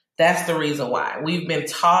That's the reason why. We've been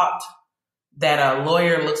taught that a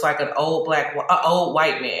lawyer looks like an old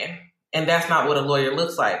white man, and that's not what a lawyer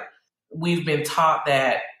looks like. We've been taught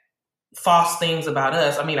that false things about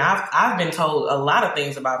us. I mean, I've been told a lot of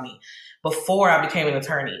things about me before I became an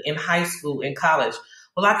attorney, in high school, in college.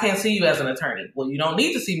 Well, I can't see you as an attorney. Well, you don't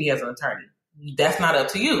need to see me as an attorney. That's not up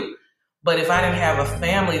to you. But if I didn't have a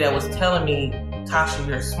family that was telling me, Tasha,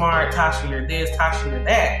 you're smart, Tasha, you're this, Tasha, you're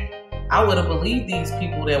that, I would have believed these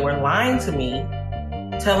people that were lying to me,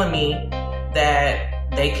 telling me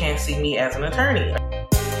that they can't see me as an attorney.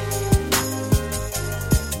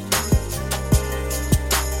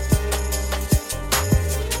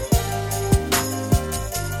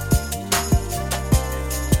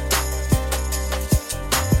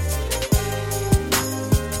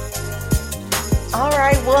 All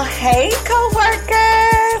right, well, hey,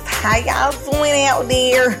 co-workers, how y'all doing out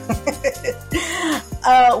there?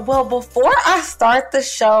 Well, before I start the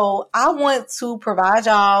show, I want to provide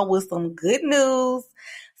y'all with some good news,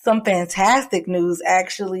 some fantastic news,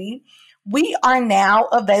 actually. We are now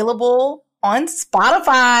available on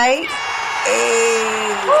Spotify.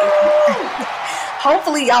 Hey.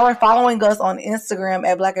 Hopefully y'all are following us on Instagram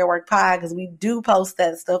at Black at Work Pod, because we do post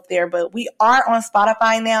that stuff there. But we are on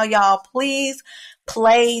Spotify now, y'all. Please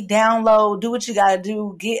play, download, do what you gotta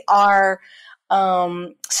do. Get our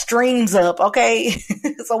streams up, okay?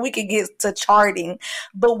 So we can get to charting.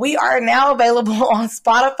 But we are now available on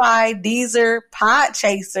Spotify, Deezer,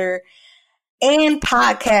 Podchaser, and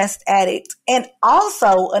Podcast Addict. And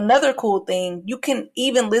also, another cool thing, you can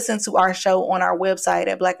even listen to our show on our website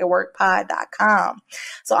at blackatworkpod.com.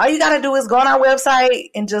 So all you got to do is go on our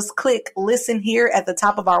website and just click listen here at the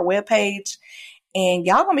top of our webpage, and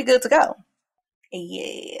y'all gonna be good to go.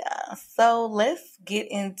 Yeah. So let's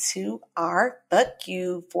get into our fuck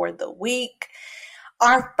you for the week.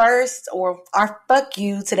 Our fuck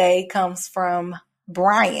you today comes from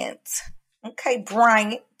Bryant. Okay,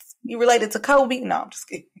 Bryant. You related to Kobe? No, I'm just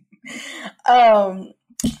kidding.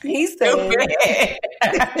 He said,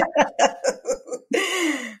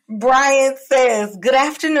 Brian says, good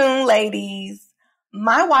afternoon, ladies.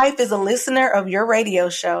 My wife is a listener of your radio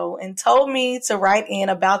show and told me to write in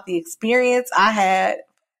about the experience I had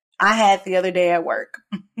the other day at work.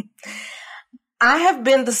 I have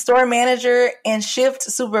been the store manager and shift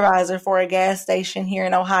supervisor for a gas station here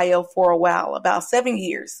in Ohio for a while, about 7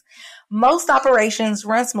 years. Most operations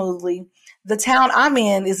run smoothly. The town I'm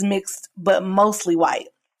in is mixed, but mostly white.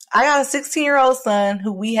 I got a 16-year-old son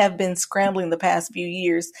who we have been scrambling the past few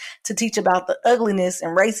years to teach about the ugliness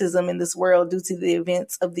and racism in this world due to the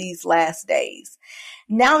events of these last days.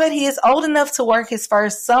 Now that he is old enough to work his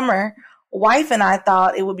first summer, wife and I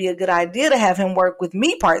thought it would be a good idea to have him work with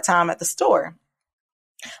me part-time at the store.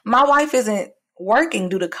 My wife isn't working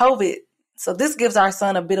due to COVID, so this gives our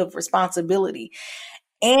son a bit of responsibility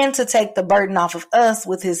and to take the burden off of us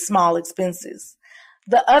with his small expenses.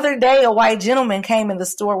 The other day, a white gentleman came in the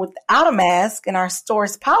store without a mask, and our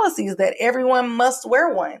store's policy is that everyone must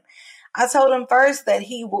wear one. I told him first that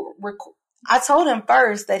he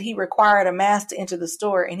required a mask to enter the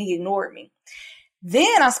store, and he ignored me.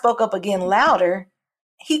 Then I spoke up again louder.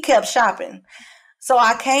 He kept shopping. So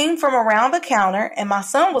I came from around the counter, and my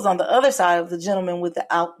son was on the other side of the gentleman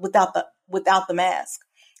without the mask.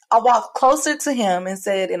 I walked closer to him and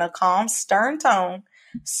said in a calm, stern tone,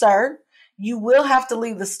 "Sir, you will have to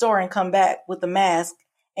leave the store and come back with the mask."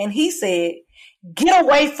 And he said, "Get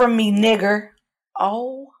away from me, nigger."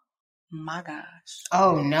 Oh my gosh.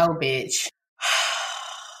 Oh no, bitch.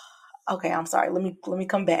 Okay, I'm sorry. Let me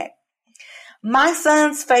come back. My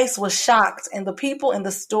son's face was shocked, and the people in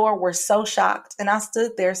the store were so shocked, and I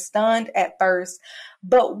stood there stunned at first,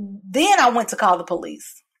 but then I went to call the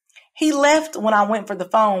police. He left when I went for the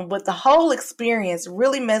phone, but the whole experience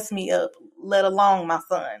really messed me up, let alone my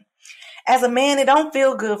son. As a man, it don't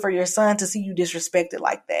feel good for your son to see you disrespected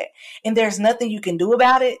like that, and there's nothing you can do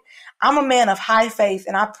about it. I'm a man of high faith,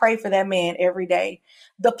 and I pray for that man every day.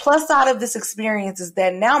 The plus side of this experience is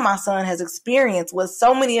that now my son has experienced what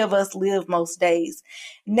so many of us live most days.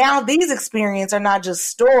 Now these experiences are not just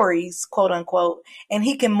stories, quote unquote, and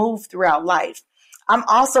he can move throughout life. I'm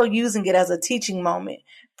also using it as a teaching moment.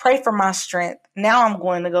 Pray for my strength. Now I'm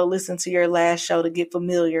going to go listen to your last show to get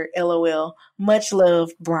familiar. LOL. Much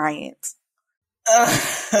love, Bryant.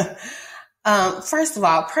 First of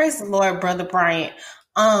all, praise the Lord, Brother Bryant.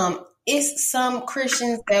 It's some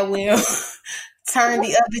Christians that will turn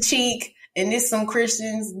the other cheek, and there's some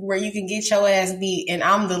Christians where you can get your ass beat, and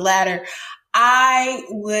I'm the latter. I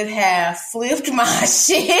would have flipped my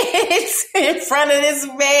shit in front of this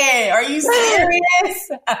man. Are you serious?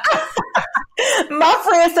 My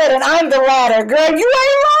friend said, and I'm the latter. Girl, you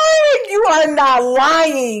ain't You are not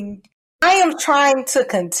lying. I am trying to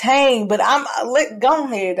contain, but go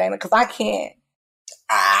ahead, Dana, because I can't.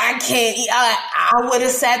 I can't. I would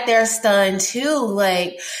have sat there stunned too.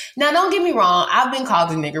 Like, now, don't get me wrong. I've been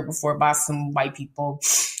called a nigger before by some white people,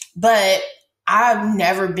 but I've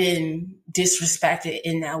never been disrespected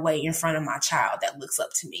in that way in front of my child that looks up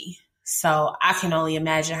to me. So I can only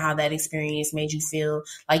imagine how that experience made you feel.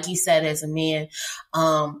 Like you said, as a man,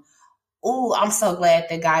 I'm so glad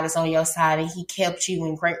that God is on your side and he kept you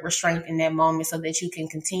in great restraint in that moment so that you can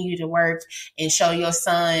continue to work and show your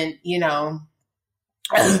son,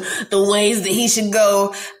 the ways that he should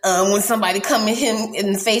go when somebody come at him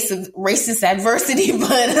in the face of racist adversity.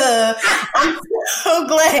 But I'm so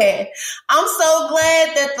glad. I'm so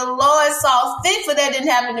glad that the Lord saw fit for that didn't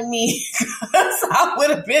happen to me. Because I would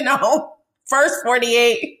have been on first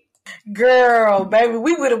 48. Girl, baby,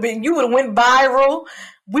 you would have went viral.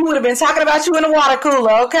 We would have been talking about you in the water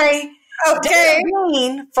cooler, okay? Okay.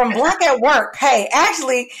 From Black at Work. Hey,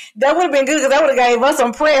 actually, that would have been good because that would have gave us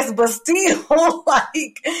some press, but still,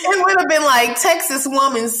 like... It would have been like Texas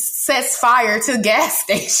woman sets fire to gas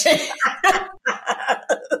station.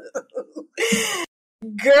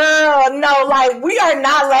 Girl, no, like, we are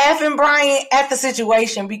not laughing, Brian, at the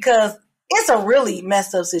situation because it's a really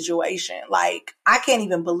messed up situation. Like, I can't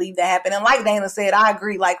even believe that happened. And like Dana said, I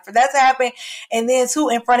agree. Like, for that to happen, and then, too,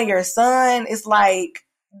 in front of your son, it's like...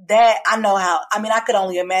 that I could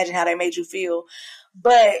only imagine how that made you feel,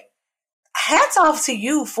 but hats off to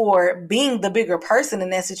you for being the bigger person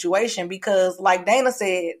in that situation because like Dana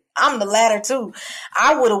said, I'm the latter too.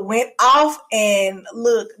 I would have went off and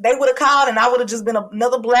look, they would have called and I would have just been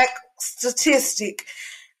another black statistic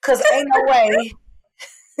because ain't no way.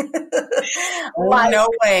 No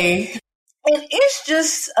way. And it's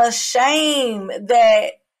just a shame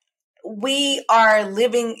that we are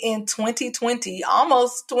living in 2020,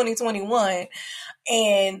 almost 2021,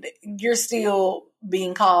 and you're still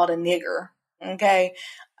being called a nigger. Okay.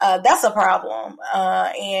 That's a problem.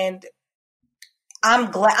 And I'm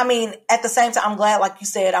glad, at the same time, I'm glad, like you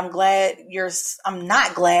said, I'm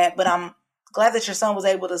not glad, but I'm glad that your son was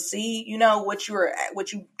able to see, what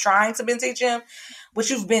you trying to teach him, what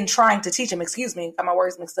you've been trying to teach him, excuse me, got my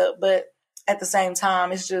words mixed up, but at the same time,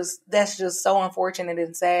 that's just so unfortunate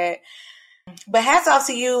and sad. But hats off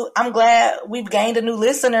to you. I'm glad we've gained a new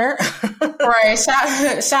listener. Right.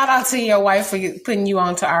 Shout out to your wife for putting you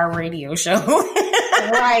onto our radio show.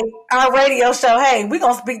 Right. Our radio show. Hey, we're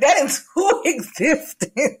going to speak that into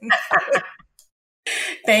existence.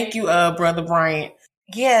 Thank you, Brother Bryant.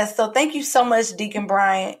 Yes. So thank you so much, Deacon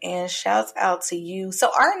Bryant, and shouts out to you. So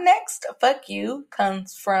our next fuck you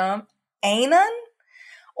comes from Anon.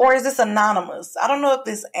 Or is this anonymous? I don't know if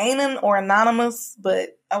this Anon or anonymous,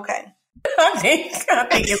 but okay. I think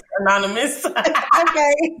it's anonymous.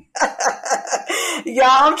 Okay. Y'all,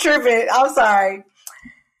 I'm tripping. I'm sorry.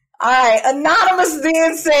 All right. Anonymous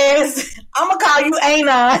then says, I'm going to call you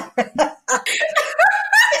Anon.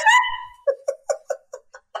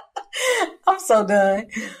 I'm so done.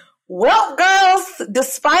 Well, girls,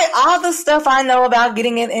 despite all the stuff I know about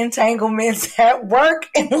getting in entanglements at work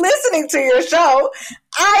and listening to your show,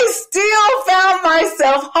 I still found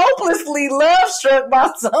myself hopelessly love-struck by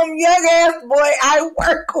some young-ass boy I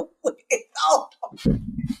work with.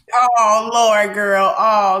 Oh, Lord, girl.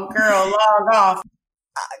 Oh, girl, log off.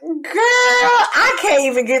 Girl, I can't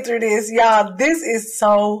even get through this, y'all. This is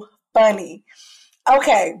so funny.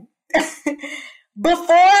 Okay.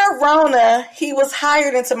 Before Rona, he was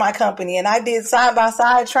hired into my company, and I did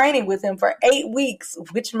side-by-side training with him for 8 weeks,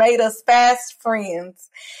 which made us fast friends.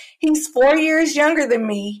 He's 4 years younger than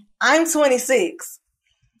me. I'm 26.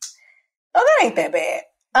 Oh, that ain't that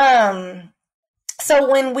bad.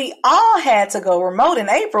 So when we all had to go remote in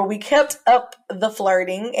April, we kept up the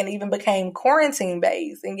flirting and even became quarantine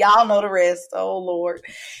based. And y'all know the rest. Oh, Lord.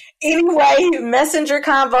 Anyway, messenger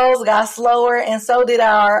convos got slower, and so did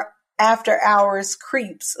our after hours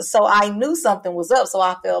creeps. So I knew something was up, so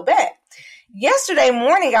I fell back. Yesterday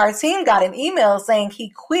morning, our team got an email saying he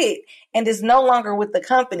quit and is no longer with the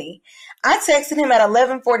company. I texted him at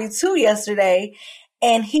 11:42 yesterday,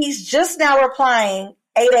 and he's just now replying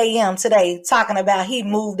 8 a.m. today, talking about he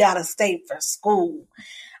moved out of state for school.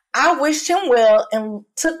 I wished him well and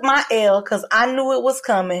took my L because I knew it was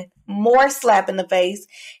coming. More slap in the face.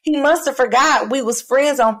 He must have forgot we was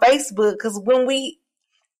friends on Facebook because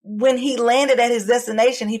when he landed at his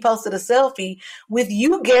destination, he posted a selfie with,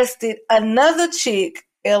 you guessed it, another chick,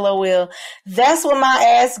 LOL. That's what my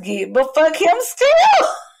ass get, but fuck him still.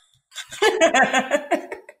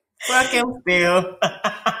 Fuck him still.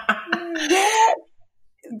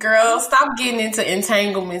 Girl, stop getting into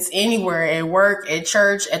entanglements anywhere, at work, at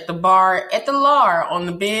church, at the bar, at the lar, on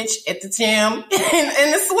the bench, at the gym,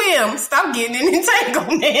 and the swim. Stop getting in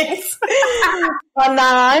entanglements.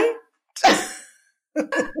 Anon.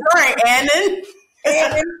 Right, Annan.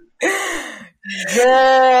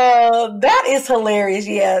 Girl, that is hilarious.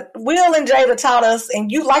 Yeah. Will and Jada taught us, and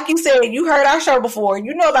you, like you said, you heard our show before.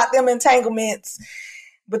 You know about them entanglements.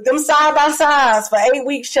 But them side by sides for 8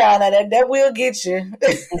 weeks, child, that will get you.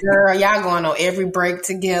 Girl, y'all going on every break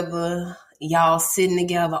together. Y'all sitting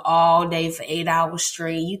together all day for 8 hours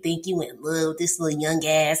straight. You think you in love with this little young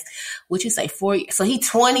ass. What you say, 4 years? So he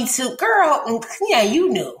 22. Girl, yeah, you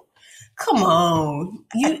knew. Come on.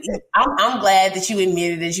 I'm glad that you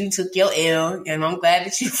admitted that you took your L, and I'm glad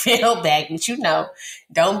that you fell back. But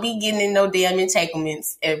don't be getting in no damn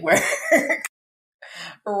entanglements at work.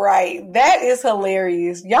 Right. That is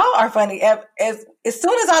hilarious. Y'all are funny. As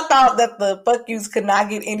soon as I thought that the fuck yous could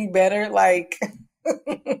not get any better, like,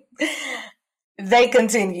 they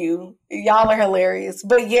continue. Y'all are hilarious.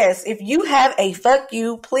 But yes, if you have a fuck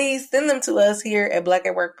you, please send them to us here at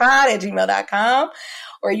blackatworkpod@gmail.com,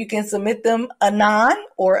 or you can submit them anon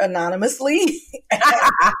or anonymously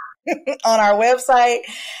on our website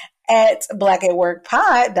at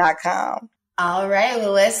blackatworkpod.com. All right,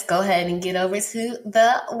 well, let's go ahead and get over to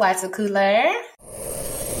the water cooler.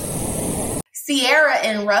 Ciara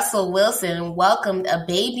and Russell Wilson welcomed a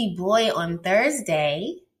baby boy on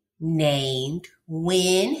Thursday named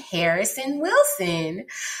Wynn Harrison Wilson.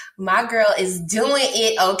 My girl is doing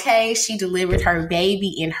it, okay? She delivered her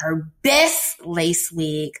baby in her best lace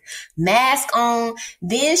wig, mask on.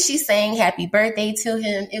 Then she sang happy birthday to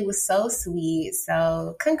him. It was so sweet.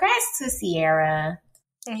 So congrats to Ciara.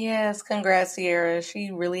 Yes, congrats, Ciara.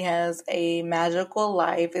 She really has a magical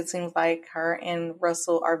life. It seems like her and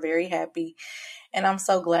Russell are very happy. And I'm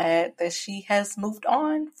so glad that she has moved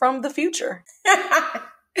on from the future.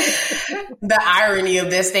 The irony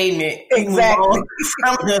of that statement. Exactly.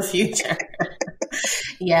 From the future.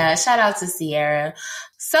 Yeah, shout out to Ciara.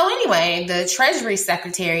 So anyway, the Treasury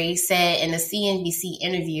Secretary said in a CNBC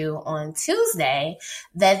interview on Tuesday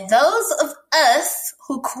that those of us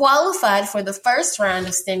who qualified for the first round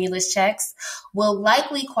of stimulus checks will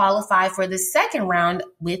likely qualify for the second round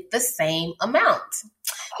with the same amount.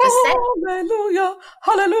 Hallelujah,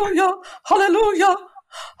 hallelujah, hallelujah,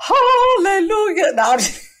 hallelujah. No,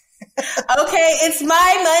 okay, it's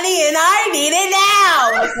my money and I need it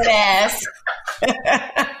now. Look at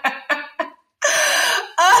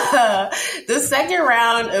the second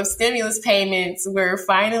round of stimulus payments were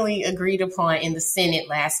finally agreed upon in the Senate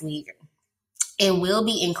last week and will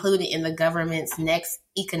be included in the government's next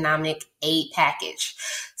economic aid package.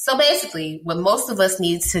 So basically, what most of us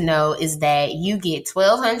need to know is that you get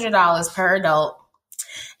 $1,200 per adult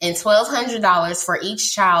and $1,200 for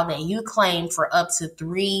each child that you claim for up to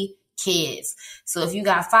 3 kids. So if you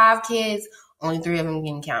got 5 kids, only 3 of them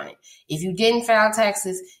getting counted. If you didn't file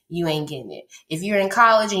taxes, you ain't getting it. If you're in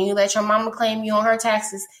college and you let your mama claim you on her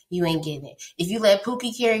taxes, you ain't getting it. If you let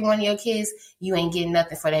Pookie carry one of your kids, you ain't getting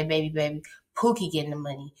nothing for that baby. Pookie getting the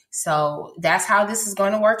money. So that's how this is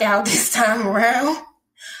going to work out this time around.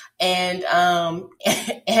 And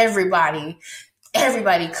everybody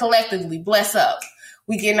collectively bless up.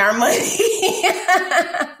 We getting our money.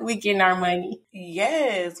 We getting our money.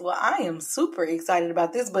 Yes. Well, I am super excited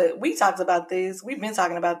about this, but we talked about this. We've been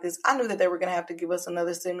talking about this. I knew that they were going to have to give us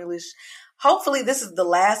another stimulus. Hopefully this is the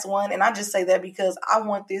last one. And I just say that because I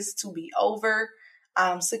want this to be over.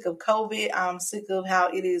 I'm sick of COVID. I'm sick of how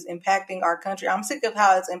it is impacting our country. I'm sick of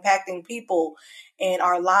how it's impacting people and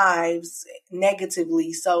our lives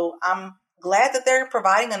negatively. So I'm glad that they're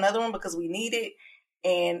providing another one because we need it.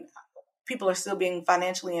 And people are still being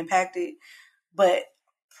financially impacted, but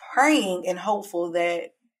praying and hopeful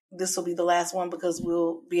that this will be the last one because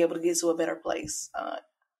we'll be able to get to a better place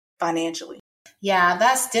financially. Yeah,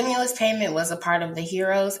 that stimulus payment was a part of the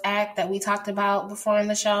HEROES Act that we talked about before in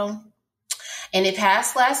the show. And it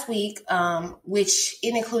passed last week, which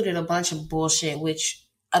it included a bunch of bullshit, which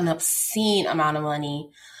an obscene amount of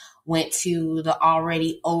money went to the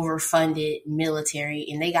already overfunded military,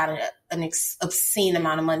 and they got an obscene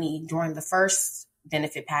amount of money during the first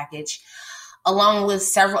benefit package, along with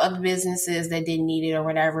several other businesses that didn't need it or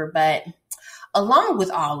whatever. But along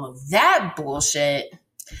with all of that bullshit,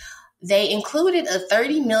 they included a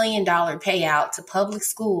 $30 million payout to public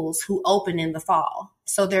schools who open in the fall.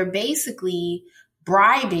 So they're basically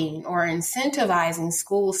bribing or incentivizing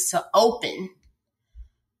schools to open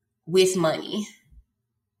with money.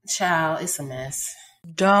 Child, it's a mess.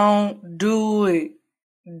 Don't do it.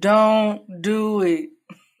 Don't do it.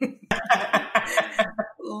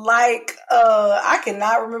 like I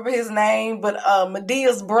cannot remember his name, but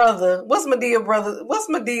Medea's brother. What's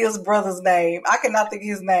Medea's brother's name? I cannot think of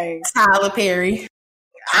his name. Tyler Perry.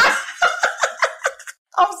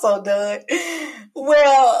 I'm so done.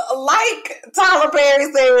 Well, like Tyler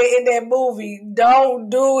Perry said in that movie, don't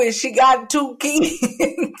do it. She got 2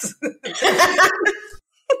 kids.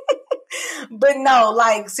 But no,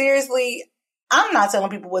 like seriously, I'm not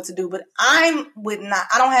telling people what to do, but I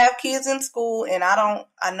don't have kids in school, and I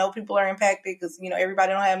know people are impacted because,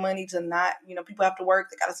 everybody don't have money to not, people have to work.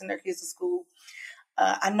 They got to send their kids to school.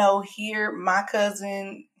 I know here, my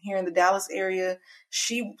cousin here in the Dallas area,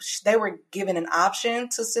 they were given an option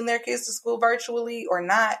to send their kids to school virtually or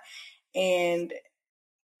not. And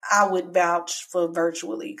I would vouch for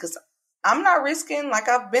virtually because I'm not risking, like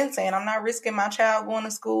I've been saying, I'm not risking my child going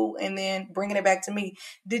to school and then bringing it back to me.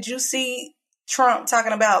 Did you see Trump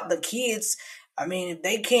talking about the kids? I mean, if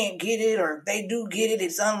they can't get it or if they do get it,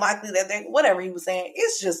 it's unlikely that whatever he was saying.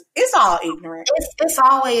 It's all ignorant. It's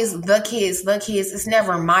always the kids. It's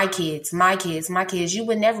never my kids. You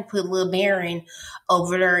would never put Lil Baron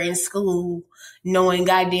over there in school knowing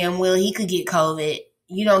goddamn well he could get COVID.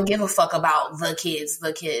 You don't give a fuck about the kids.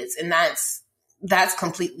 And that's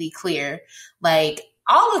completely clear. Like,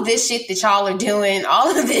 all of this shit that y'all are doing,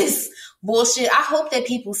 all of this bullshit, I hope that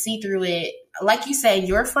people see through it. Like you said,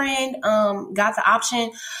 your friend got the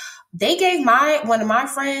option. They gave one of my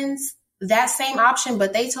friends that same option,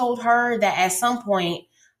 but they told her that at some point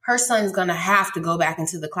her son's going to have to go back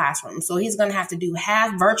into the classroom. So he's going to have to do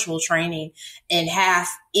half virtual training and half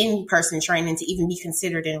in-person training to even be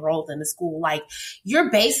considered enrolled in the school. Like,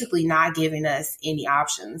 you're basically not giving us any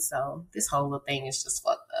options. So this whole thing is just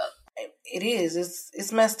fucked up. It is.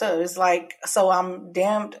 It's messed up. It's like, so I'm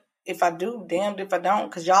damned if I do, damned if I don't,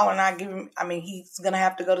 because y'all are not giving, he's going to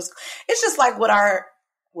have to go to school. It's just like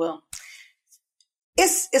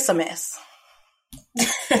it's a mess.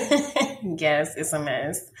 Yes, it's a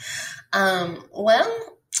mess.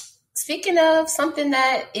 Well, speaking of something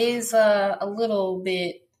that is a little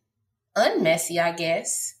bit unmessy, I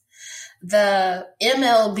guess, the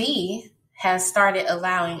MLB has started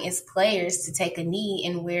allowing its players to take a knee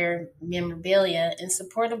and wear memorabilia in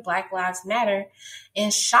support of Black Lives Matter.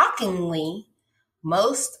 And shockingly,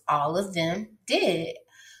 most all of them did.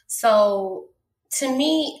 So to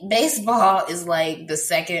me, baseball is like the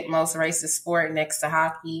second most racist sport next to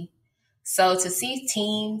hockey. So to see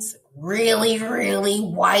teams, really, really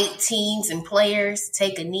white teams and players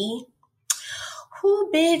take a knee, whoo,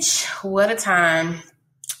 bitch, what a time.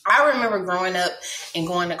 I remember growing up and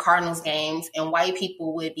going to Cardinals games, and white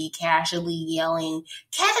people would be casually yelling,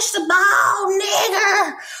 "Catch the ball,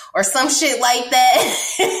 nigger," or some shit like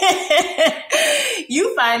that.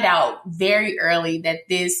 You find out very early that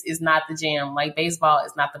this is not the jam. Like, baseball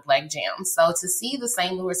is not the black jam. So to see the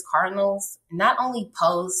St. Louis Cardinals not only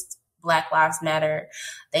post Black Lives Matter,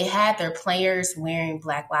 they had their players wearing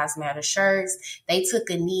Black Lives Matter shirts. They took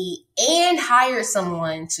a knee and hired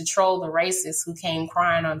someone to troll the racists who came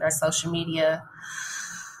crying on their social media.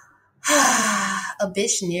 A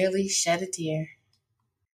bitch nearly shed a tear.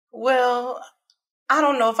 Well, I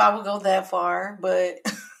don't know if I would go that far, but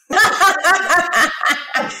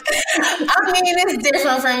it's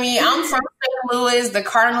different for me. I'm from St. Louis. The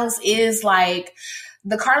Cardinals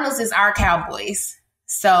is our Cowboys.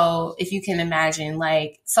 So if you can imagine,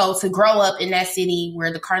 so to grow up in that city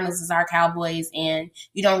where the Cardinals is our Cowboys and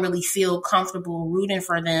you don't really feel comfortable rooting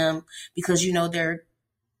for them because, their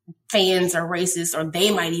fans are racist or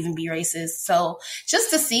they might even be racist. So just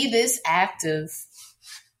to see this act of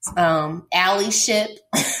allyship,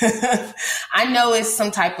 I know it's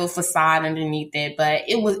some type of facade underneath it, but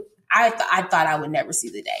I thought I would never see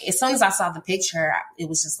the day. As soon as I saw the picture, it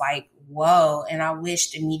was just like, whoa. And I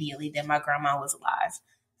wished immediately that my grandma was alive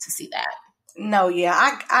to see that. No, yeah,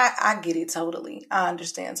 I get it totally. I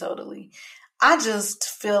understand totally. I just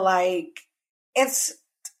feel like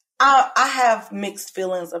I have mixed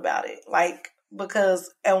feelings about it.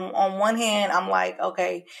 Because on one hand, I'm like,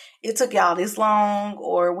 okay, it took y'all this long,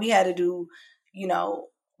 or we had to do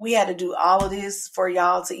all of this for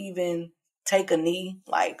y'all to even take a knee.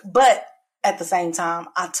 But at the same time,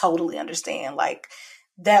 I totally understand.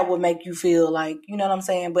 That would make you feel you know what I'm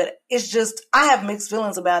saying? But it's just, I have mixed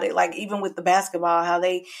feelings about it. Even with the basketball, how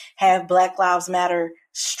they have Black Lives Matter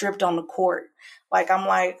stripped on the court. I'm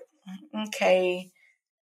like, okay,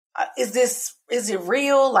 is it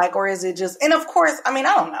real? Or is it just, and of course, I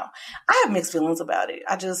don't know. I have mixed feelings about it.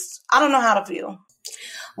 I don't know how to feel.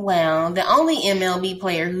 Well, the only MLB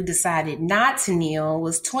player who decided not to kneel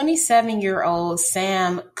was 27-year-old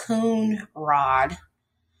Sam Coonrod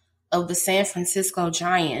of the San Francisco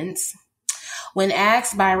Giants. When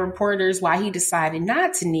asked by reporters why he decided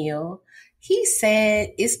not to kneel, he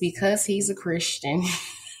said it's because he's a Christian.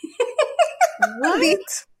 What?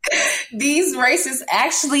 These racists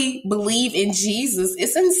actually believe in Jesus.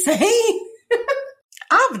 It's insane.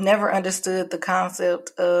 I've never understood the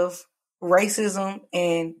concept of racism,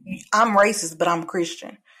 and I'm racist, but I'm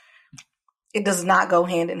Christian. It does not go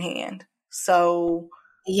hand in hand. So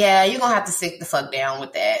yeah, you're gonna have to sit the fuck down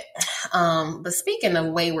with that. But speaking of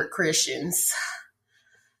wayward Christians,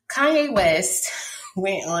 Kanye West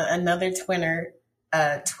went on another Twitter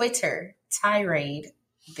tirade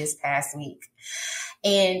this past week.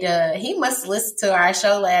 And he must listen to our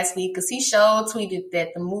show last week because he tweeted that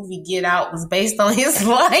the movie Get Out was based on his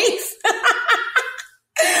life.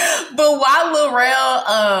 But while Lil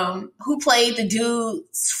Rel, who played the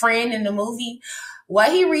dude's friend in the movie, while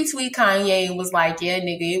he retweeted Kanye and was like, yeah,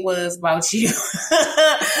 nigga, it was about you.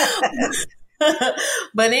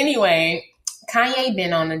 But anyway, Kanye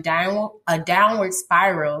been on a downward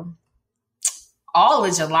spiral all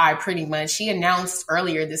of July, pretty much. He announced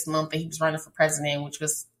earlier this month that he was running for president, which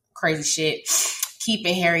was crazy shit.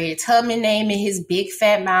 Keeping Harriet Tubman name in his big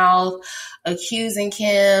fat mouth, accusing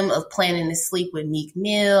Kim of planning to sleep with Meek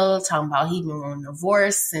Mill, talking about he been on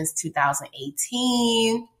divorce since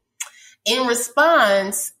 2018. In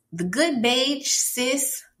response, the good beige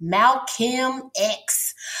cis Malcolm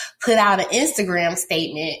X put out an Instagram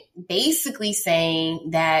statement basically saying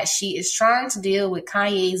that she is trying to deal with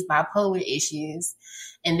Kanye's bipolar issues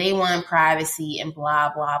and they want privacy and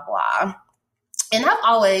blah, blah, blah. And I've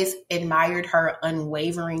always admired her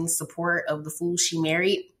unwavering support of the fool she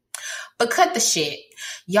married. But cut the shit.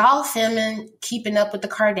 Y'all filming Keeping Up with the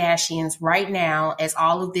Kardashians right now as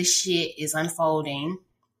all of this shit is unfolding.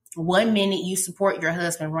 1 minute you support your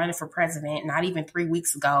husband running for president, not even 3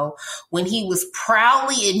 weeks ago, when he was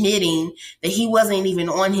proudly admitting that he wasn't even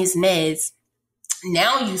on his meds.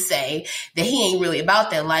 Now you say that he ain't really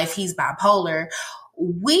about that life. He's bipolar.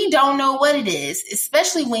 We don't know what it is,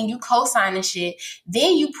 especially when you co-signing shit.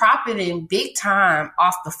 Then you profiting big time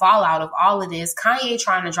off the fallout of all of this. Kanye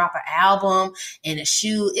trying to drop an album and a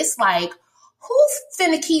shoe. It's like, who's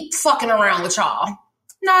finna keep fucking around with y'all?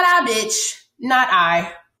 Not I, bitch. Not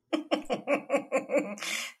I.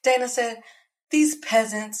 Dana said, these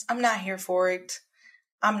peasants, I'm not here for it.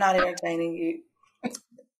 I'm not entertaining you.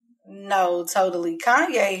 No, totally.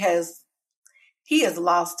 Kanye has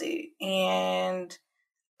lost it. And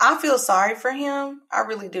I feel sorry for him. I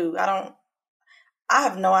really do. I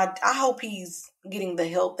have no idea. I hope he's getting the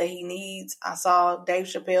help that he needs. I saw Dave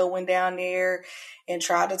Chappelle went down there and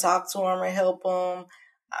tried to talk to him and help him.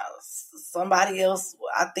 Somebody else,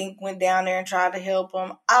 I think, went down there and tried to help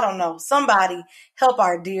him. I don't know. Somebody help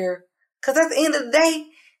our dear. Because at the end of the day,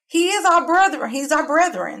 he is our brother. He's our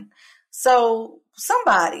brethren. So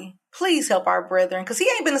somebody, please help our brethren. Because he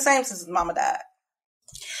ain't been the same since his mama died.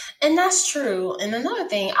 And that's true. And another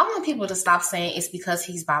thing, I want people to stop saying it's because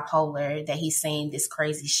he's bipolar that he's saying this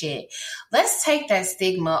crazy shit. Let's take that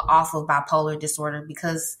stigma off of bipolar disorder,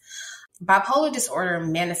 because bipolar disorder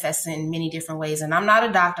manifests in many different ways. And I'm not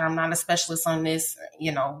a doctor. I'm not a specialist on this,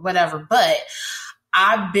 whatever. But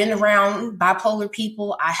I've been around bipolar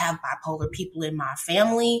people. I have bipolar people in my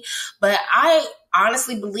family. But I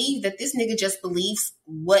honestly believe that this nigga just believes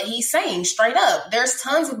what he's saying straight up. There's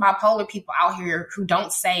tons of bipolar people out here who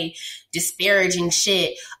don't say disparaging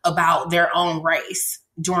shit about their own race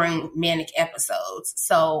during manic episodes.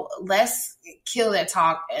 So let's kill that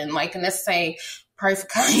talk and let's say, pray for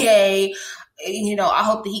Kanye. I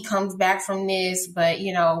hope that he comes back from this. But,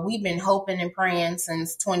 we've been hoping and praying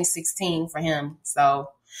since 2016 for him. So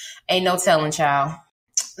ain't no telling, child.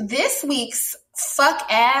 This week's fuck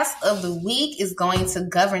ass of the week is going to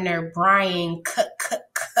Governor Brian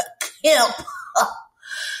Kemp.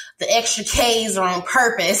 The extra K's are on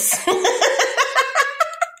purpose.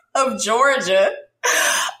 Of Georgia.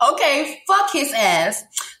 Okay, fuck his ass.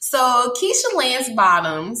 So Keisha Lance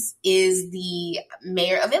Bottoms is the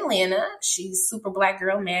mayor of Atlanta. She's super black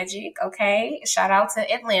girl magic. Okay. Shout out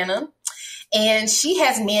to Atlanta. And she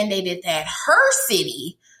has mandated that her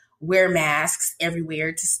city wear masks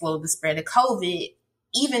everywhere to slow the spread of COVID,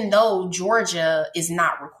 even though Georgia is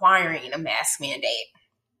not requiring a mask mandate.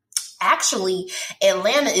 Actually,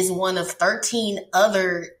 Atlanta is one of 13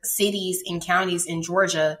 other cities and counties in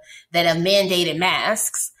Georgia that have mandated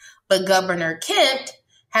masks. But Governor Kemp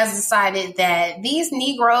has decided that these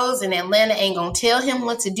Negroes in Atlanta ain't going to tell him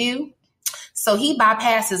what to do. So he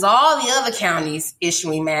bypasses all the other counties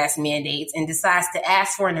issuing mask mandates and decides to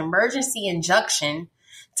ask for an emergency injunction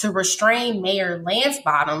to restrain Mayor Lance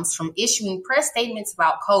Bottoms from issuing press statements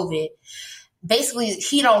about COVID. basically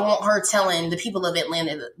he don't want her telling the people of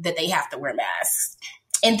Atlanta that they have to wear masks.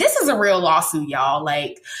 And this is a real lawsuit, y'all.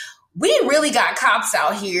 Like, we really got cops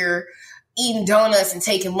out here eating donuts and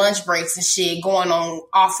taking lunch breaks and shit, going on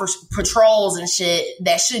offer patrols and shit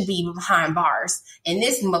that should be behind bars. And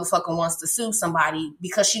this motherfucker wants to sue somebody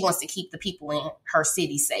because she wants to keep the people in her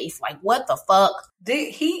city safe. Like, what the fuck?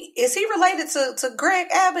 Is he related to Greg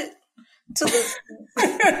Abbott, to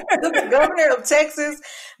the governor of Texas?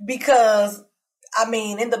 Because, I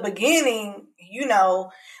mean, in the beginning,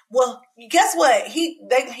 well, guess what?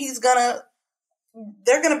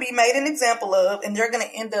 They're going to be made an example of, and they're going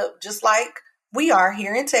to end up just like we are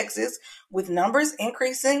here in Texas, with numbers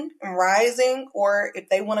increasing and rising, or if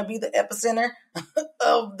they want to be the epicenter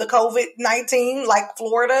of the COVID-19, like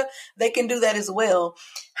Florida, they can do that as well.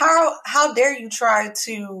 How dare you try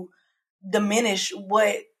to diminish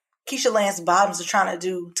what Keisha Lance Bottoms are trying to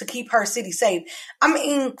do to keep her city safe? I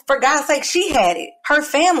mean, for God's sake, she had it. Her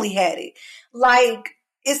family had it. Like,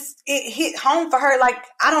 it hit home for her. Like,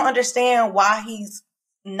 I don't understand why he's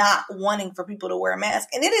not wanting for people to wear a mask.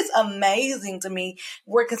 And it is amazing to me.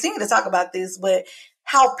 We're continuing to talk about this, but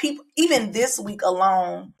how people, even this week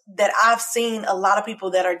alone, that I've seen a lot of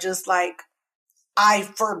people that are just like, I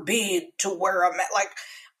forbid to wear a mask. Like,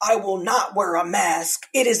 I will not wear a mask.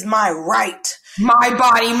 It is my right. My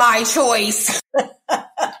body, my choice.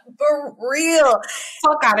 For real.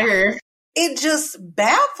 Fuck out of here. It just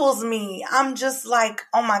baffles me. I'm just like,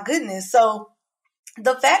 oh my goodness. So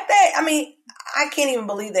the fact that, I mean, I can't even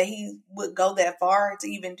believe that he would go that far to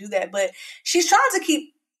even do that. But she's trying to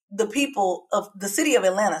keep the people of the city of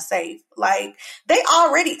Atlanta safe. Like, they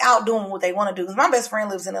already out doing what they want to do. Because my best friend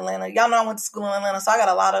lives in Atlanta. Y'all know I went to school in Atlanta. So I got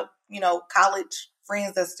a lot of, college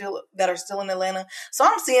friends that are still in Atlanta. So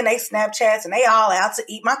I'm seeing they Snapchats and they all out to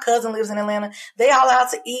eat. My cousin lives in Atlanta. They all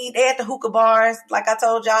out to eat. They at the hookah bars. Like I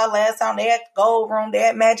told y'all last time, they at the Gold Room. They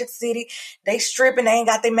at Magic City. They stripping. They ain't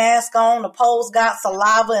got their mask on. The poles got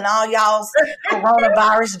saliva and all y'all's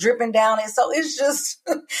coronavirus dripping down it. So it's just,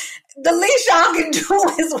 the least y'all can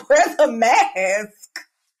do is wear the mask.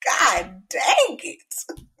 God dang it.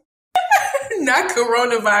 Not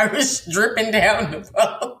coronavirus dripping down the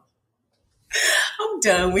pole. I'm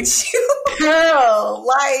done with you. Girl,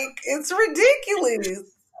 like, it's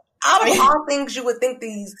ridiculous. Out of all things, you would think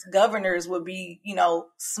these governors would be,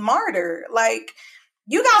 smarter. Like,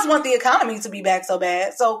 you guys want the economy to be back so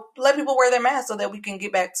bad, so let people wear their masks so that we can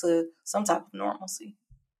get back to some type of normalcy.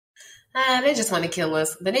 They just want to kill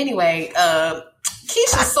us. But anyway,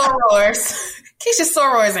 Keisha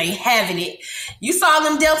Sorors ain't having it. You saw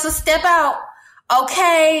them Delta step out.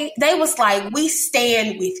 Okay, they was like, we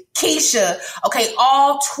stand with Keisha. Okay,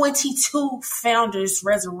 all 22 founders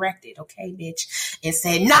resurrected. Okay, bitch, and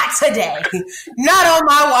said, not today, not on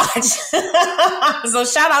my watch. So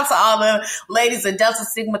shout out to all the ladies of Delta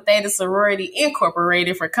Sigma Theta Sorority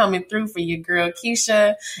Incorporated for coming through for your girl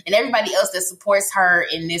Keisha, and everybody else that supports her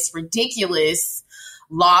in this ridiculous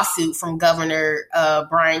lawsuit from Governor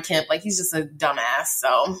Brian Kemp. Like, he's just a dumbass.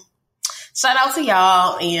 So shout out to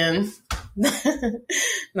y'all, and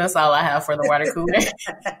that's all I have for the water cooler.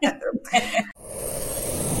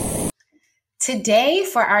 Today,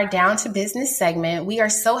 for our Down to Business segment, we are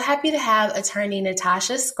so happy to have attorney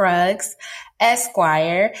Natasha Scruggs,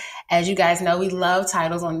 Esquire. As you guys know, we love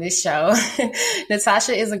titles on this show.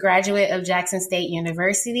 Natasha is a graduate of Jackson State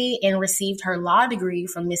University and received her law degree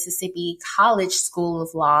from Mississippi College School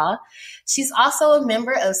of Law. She's also a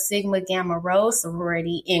member of Sigma Gamma Rho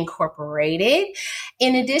Sorority Incorporated.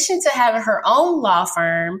 In addition to having her own law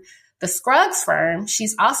firm, the Scruggs Firm,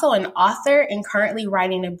 she's also an author and currently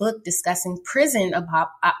writing a book discussing prison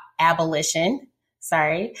abolition,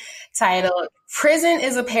 titled Prison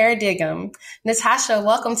is a Paradigm. Natasha,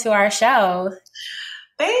 welcome to our show.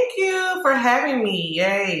 Thank you for having me.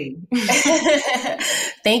 Yay.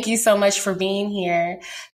 Thank you so much for being here.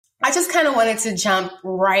 I just kind of wanted to jump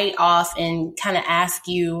right off and kind of ask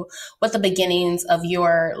you what the beginnings of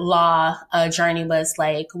your law journey was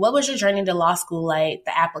like. What was your journey to law school like?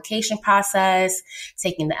 The application process,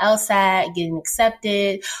 taking the LSAT, getting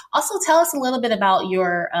accepted. Also, tell us a little bit about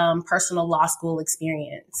your personal law school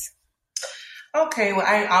experience. Okay, well,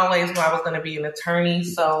 I always knew I was going to be an attorney,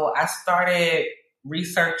 so I started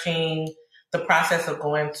researching the process of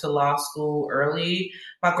going to law school early.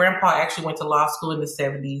 My grandpa actually went to law school in the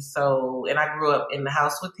 70s, and I grew up in the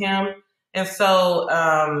house with him. And so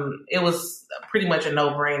it was pretty much a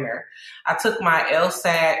no-brainer. I took my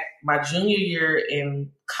LSAT my junior year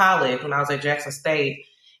in college when I was at Jackson State,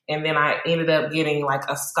 and then I ended up getting like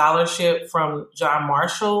a scholarship from John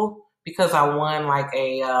Marshall because I won like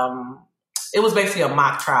it was basically a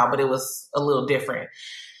mock trial, but it was a little different.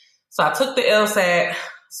 So I took the LSAT,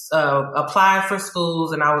 applied for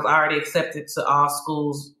schools, and I was already accepted to all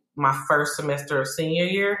schools my first semester of senior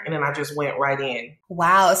year, and then I just went right in.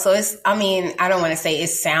 Wow. So I don't want to say it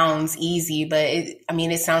sounds easy, but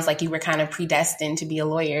it sounds like you were kind of predestined to be a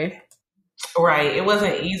lawyer. Right. It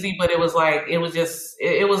wasn't easy, but it was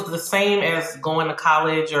the same as going to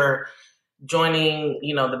college or joining,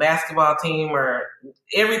 the basketball team, or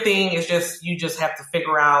everything is just, you just have to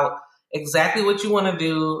figure out exactly what you want to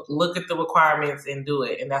do, look at the requirements and do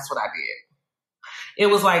it. And that's what I did. It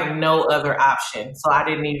was like no other option. So I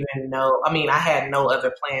didn't even know. I had no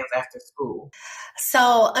other plans after school.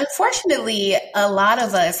 So unfortunately, a lot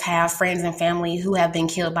of us have friends and family who have been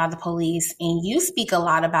killed by the police. And you speak a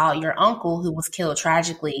lot about your uncle who was killed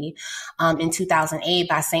tragically in 2008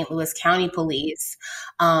 by St. Louis County Police.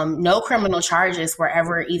 No criminal charges were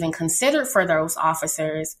ever even considered for those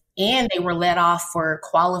officers, and they were let off for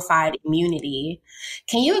qualified immunity.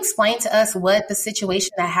 Can you explain to us what the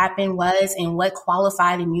situation that happened was and what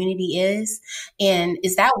qualified immunity is? And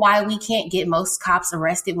is that why we can't get most cops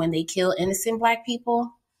arrested when they kill innocent Black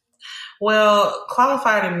people? Well,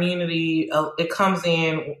 qualified immunity, it comes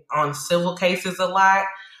in on civil cases a lot,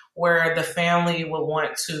 where the family will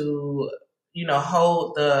want to,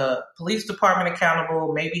 hold the police department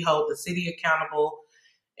accountable, maybe hold the city accountable,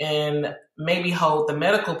 and maybe hold the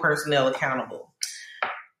medical personnel accountable.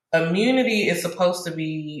 Immunity is supposed to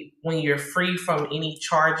be when you're free from any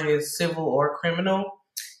charges, civil or criminal.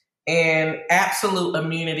 And absolute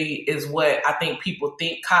immunity is what I think people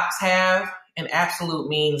think cops have. And absolute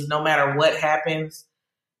means no matter what happens,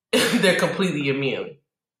 they're completely immune.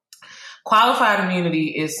 Qualified immunity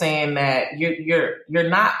is saying that you're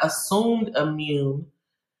not assumed immune.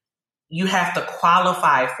 You have to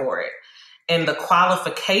qualify for it. And the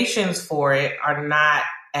qualifications for it are not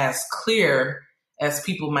as clear as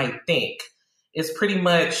people might think. It's pretty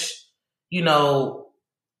much,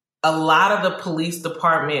 a lot of the police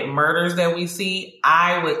department murders that we see,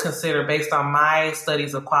 I would consider, based on my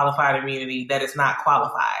studies of qualified immunity, that it's not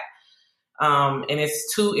qualified. And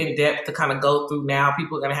it's too in-depth to kind of go through now.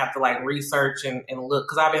 People are going to have to research and look,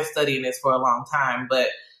 because I've been studying this for a long time. But,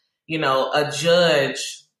 a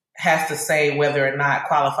judge has to say whether or not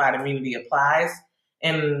qualified immunity applies.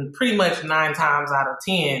 And pretty much 9 times out of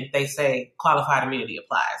 10, they say qualified immunity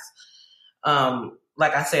applies.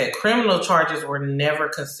 Like I said, criminal charges were never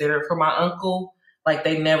considered for my uncle.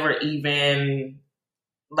 They never even,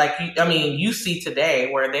 you see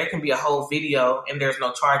today where there can be a whole video and there's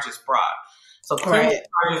no charges brought. So criminal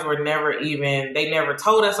charges were they never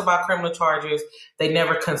told us about criminal charges. They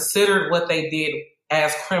never considered what they did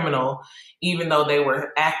as criminal, even though they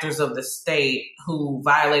were actors of the state who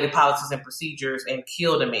violated policies and procedures and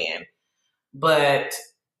killed a man. But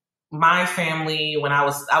my family, when I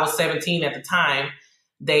was 17 at the time,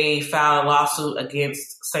 they filed a lawsuit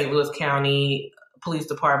against St. Louis County Police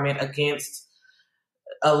Department, against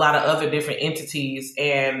a lot of other different entities,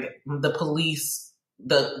 and the police,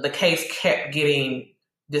 the case kept getting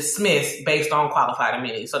dismissed based on qualified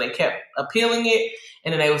immunity. So they kept appealing it,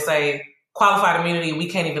 and then they would say, qualified immunity, we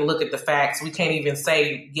can't even look at the facts. We can't even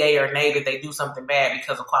say yay or nay that they do something bad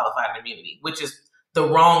because of qualified immunity, which is the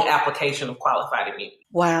wrong application of qualified immunity.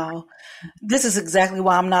 Wow. This is exactly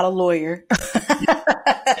why I'm not a lawyer.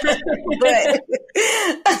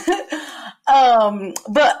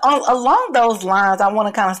 But along those lines, I want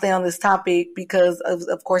to kind of stay on this topic because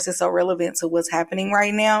of course it's so relevant to what's happening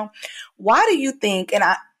right now. Why do you think, and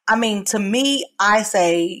I mean, to me, I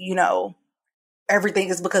say, everything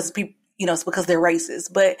is because people, it's because they're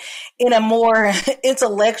racist, but in a more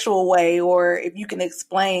intellectual way, or if you can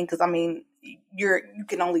explain, because you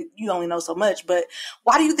only know so much, but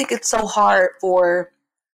why do you think it's so hard for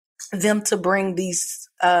them to bring these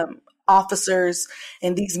officers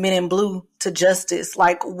and these men in blue to justice?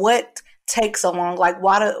 What takes so long?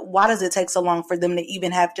 Why does it take so long for them to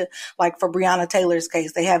even have to, for Breonna Taylor's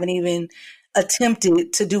case, they haven't even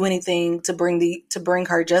attempted to do anything to bring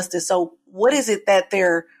her justice. So what is it that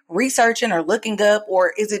they're researching or looking up,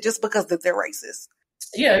 or is it just because that they're racist?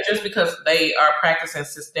 Yeah, just because they are practicing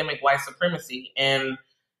systemic white supremacy. And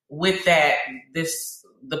with that,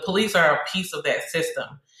 the police are a piece of that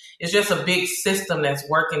system. It's just a big system that's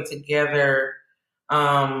working together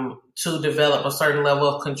to develop a certain level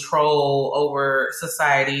of control over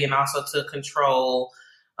society, and also to control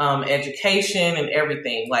education and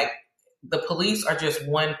everything. The police are just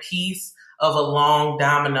one piece of a long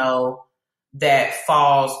domino that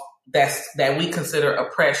falls, that we consider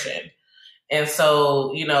oppression. And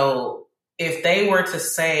so, if they were to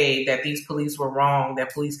say that these police were wrong,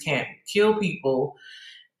 that police can't kill people,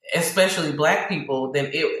 especially Black people,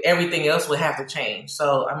 then everything else would have to change.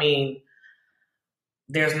 So, I mean,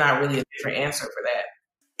 there's not really a different answer for that.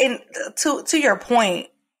 And to your point,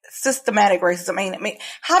 systematic racism. I mean,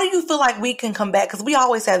 how do you feel like we can combat? Because we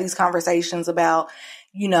always have these conversations about,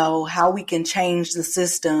 how we can change the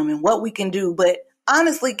system and what we can do. But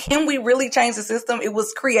honestly, can we really change the system? It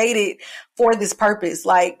was created for this purpose,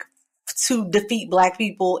 like to defeat Black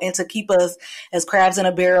people and to keep us as crabs in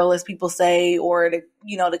a barrel, as people say, or to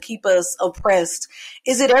keep us oppressed.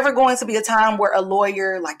 Is it ever going to be a time where a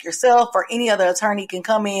lawyer like yourself or any other attorney can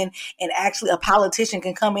come in and actually a politician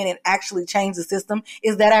can come in and actually change the system?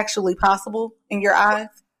 Is that actually possible in your eyes?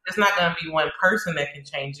 It's not going to be one person that can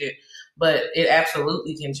change it, but it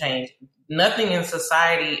absolutely can change. Nothing in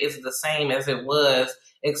society is the same as it was,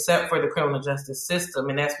 except for the criminal justice system.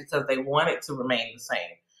 And that's because they want it to remain the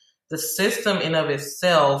same. The system in of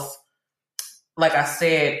itself, like I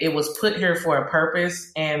said, it was put here for a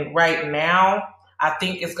purpose. And right now, I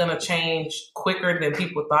think it's going to change quicker than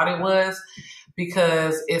people thought it was,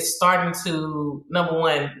 because it's starting to, number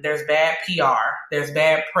one, there's bad PR, there's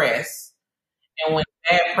bad press. And when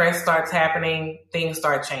bad press starts happening, things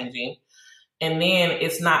start changing. And then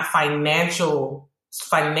it's not financially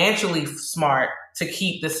smart to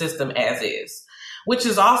keep the system as is, which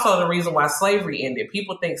is also the reason why slavery ended.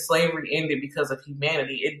 People think slavery ended because of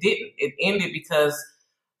humanity. It didn't. It ended because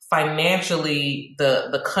financially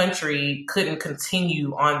the country couldn't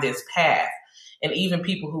continue on this path. And even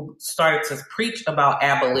people who started to preach about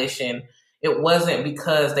abolition, it wasn't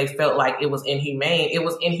because they felt like it was inhumane. It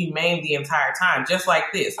was inhumane the entire time, just like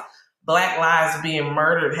this. Black lives being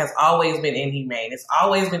murdered has always been inhumane. It's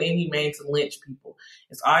always been inhumane to lynch people.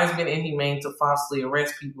 It's always been inhumane to falsely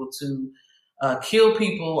arrest people, to kill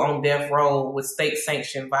people on death row with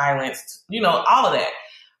state-sanctioned violence, all of that.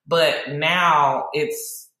 But now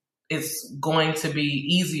it's going to be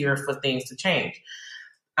easier for things to change.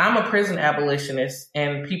 I'm a prison abolitionist,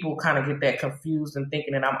 and people kind of get that confused and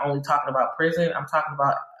thinking that I'm only talking about prison. I'm talking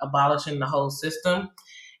about abolishing the whole system.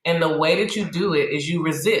 And the way that you do it is you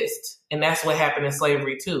resist. And that's what happened in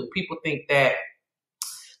slavery too. People think that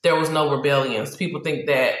there was no rebellions. People think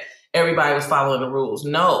that everybody was following the rules.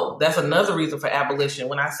 No, that's another reason for abolition.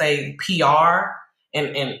 When I say PR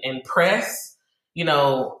and press,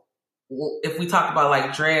 if we talk about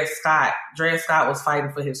like Dred Scott was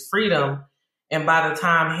fighting for his freedom. And by the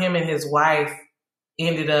time him and his wife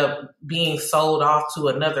ended up being sold off to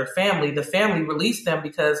another family, the family released them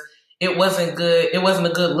because it wasn't good. It wasn't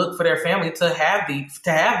a good look for their family to have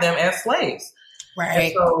them as slaves. Right.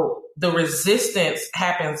 And so the resistance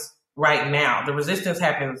happens right now. The resistance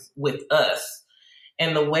happens with us.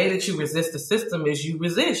 And the way that you resist the system is you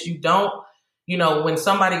resist. You don't, when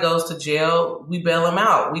somebody goes to jail, we bail them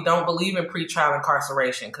out. We don't believe in pretrial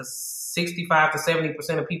incarceration because 65 to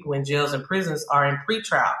 70% of people in jails and prisons are in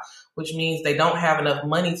pretrial, which means they don't have enough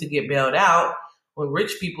money to get bailed out, when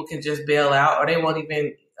rich people can just bail out, or they won't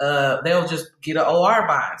even, they'll just get an OR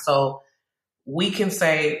bond. So we can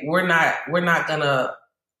say we're not going to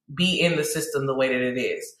be in the system the way that it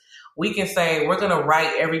is. We can say we're going to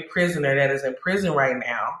write every prisoner that is in prison right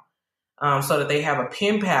now, so that they have a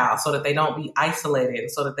pen pal, so that they don't be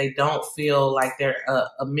isolated, so that they don't feel like they're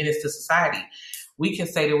a menace to society. We can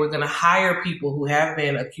say that we're going to hire people who have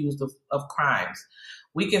been accused of crimes.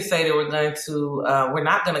 We can say that we're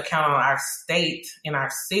not going to count on our state and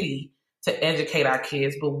our city to educate our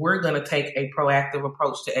kids, but we're going to take a proactive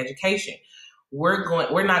approach to education. We're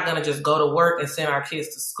not going to just go to work and send our kids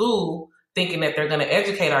to school thinking that they're going to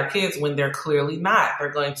educate our kids when they're clearly not.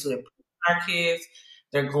 They're going to imprison our kids.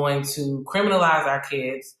 They're going to criminalize our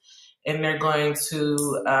kids. And they're going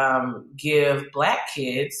to give Black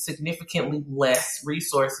kids significantly less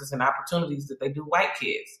resources and opportunities that they do white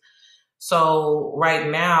kids. So right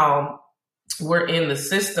now, we're in the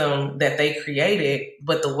system that they created,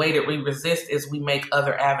 but the way that we resist is we make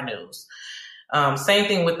other avenues. Same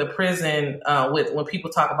thing with the prison. When people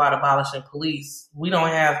talk about abolishing police, we don't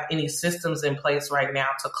have any systems in place right now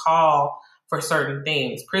to call for certain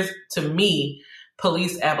things. To me,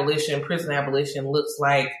 prison abolition looks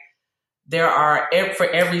like there are, for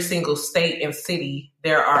every single state and city,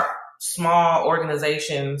 there are small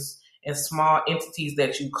organizations and small entities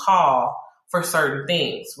that you call for certain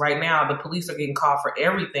things. Right now, the police are getting called for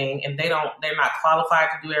everything, and they're not qualified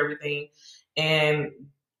to do everything, and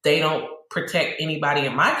they don't protect anybody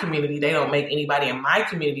in my community. They don't make anybody in my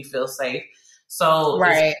community feel safe. So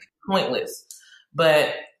It's pointless.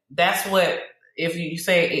 But that's what, if you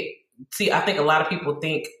say it, I think a lot of people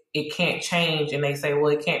think it can't change, and they say,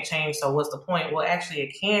 well, it can't change, so what's the point? Well, actually,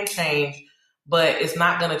 it can change, but it's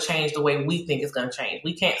not going to change the way we think it's going to change.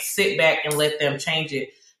 We can't sit back and let them change it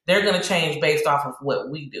they're going to change based off of what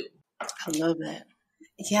we do. I love that.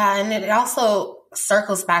 Yeah, and it also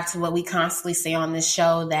circles back to what we constantly say on this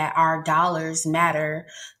show, that our dollars matter,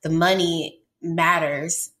 the money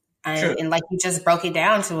matters. And like you just broke it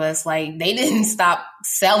down to us, like they didn't stop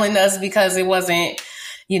selling us because it wasn't,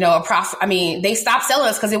 a profit. I mean, they stopped selling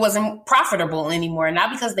us because it wasn't profitable anymore,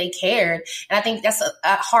 not because they cared. And I think that's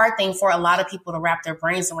a hard thing for a lot of people to wrap their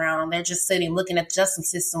brains around. They're just sitting looking at the justice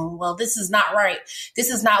system. Well, this is not right. This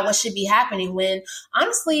is not what should be happening, when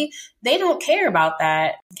honestly, they don't care about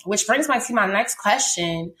that. Which brings me to my next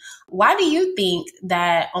question. Why do you think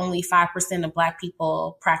that only 5% of Black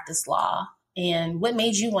people practice law? And what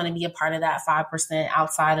made you want to be a part of that 5%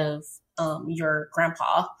 outside of your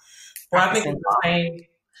grandpa? Well, I think it's the same.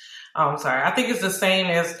 I think it's the same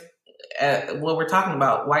as what we're talking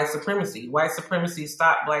about, white supremacy. White supremacy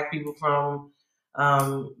stopped Black people from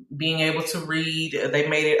being able to read. They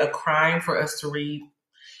made it a crime for us to read.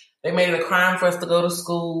 They made it a crime for us to go to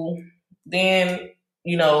school. Then,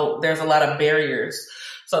 there's a lot of barriers.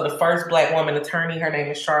 So the first Black woman attorney, her name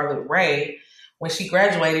is Charlotte Ray. When she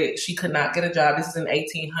graduated, she could not get a job. This is in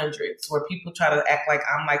 1800s, where people try to act like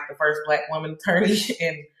I'm like the first Black woman attorney,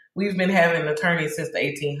 and we've been having attorneys since the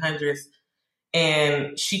 1800s.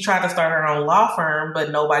 And she tried to start her own law firm, but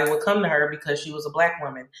nobody would come to her because she was a Black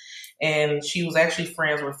woman. And she was actually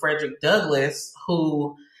friends with Frederick Douglass,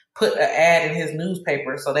 who put an ad in his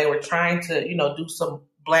newspaper. So they were trying to, do some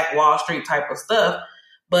Black Wall Street type of stuff.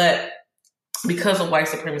 But because of white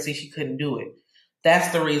supremacy, she couldn't do it.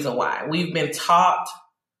 That's the reason why. We've been taught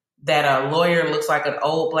that a lawyer looks like an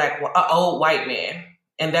old white man.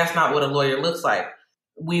 And that's not what a lawyer looks like.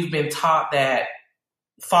 We've been taught that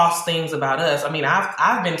false things about us. I mean,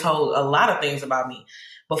 I've been told a lot of things about me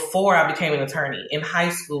before I became an attorney, in high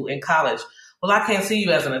school, in college. Well, I can't see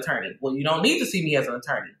you as an attorney. Well, you don't need to see me as an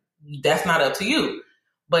attorney. That's not up to you.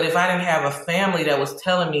 But if I didn't have a family that was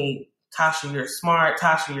telling me, Tasha, you're smart,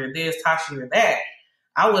 Tasha, you're this, Tasha, you're that,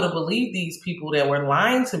 I would have believed these people that were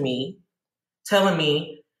lying to me, telling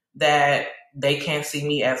me that they can't see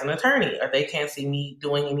me as an attorney or they can't see me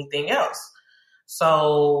doing anything else.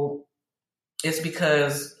 So it's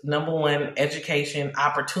because, number one, education,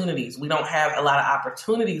 opportunities. We don't have a lot of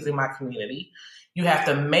opportunities in my community. You have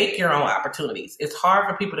to make your own opportunities. It's hard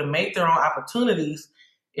for people to make their own opportunities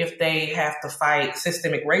if they have to fight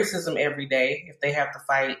systemic racism every day, if they have to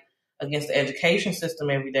fight against the education system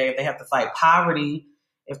every day, if they have to fight poverty,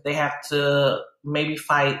 if they have to maybe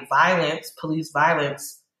fight violence, police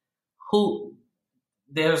violence.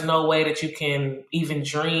 There's no way that you can even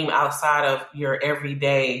dream outside of your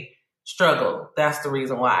everyday struggle. That's the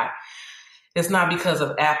reason why. It's not because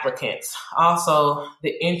of applicants. Also,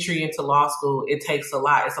 the entry into law school, it takes a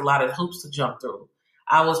lot. It's a lot of hoops to jump through.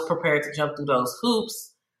 I was prepared to jump through those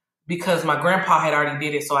hoops because my grandpa had already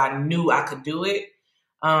did it, so I knew I could do it.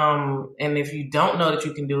 And if you don't know that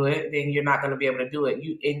you can do it, then you're not going to be able to do it.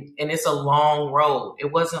 And it's a long road.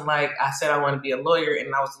 It wasn't like I said I want to be a lawyer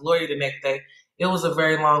and I was a lawyer the next day. It was a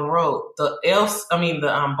very long road. The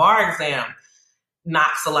bar exam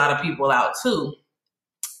knocks a lot of people out too.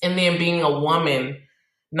 And then being a woman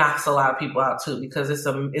knocks a lot of people out too, because it's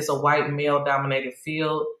a white male dominated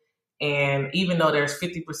field. And even though there's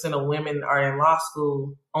 50% of women are in law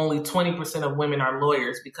school, only 20% of women are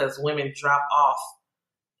lawyers, because women drop off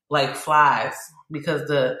like flies because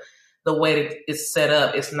the way that it's set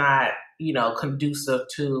up, it's not, conducive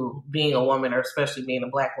to being a woman, or especially being a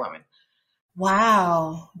Black woman.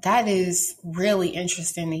 Wow. That is really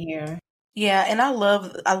interesting to hear. Yeah. And I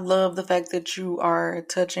love the fact that you are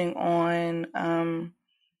touching on,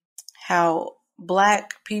 how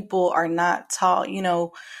Black people are not taught,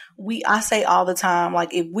 I say all the time,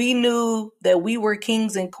 like, if we knew that we were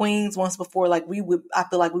kings and queens once before, like, I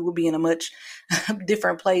feel like we would be in a much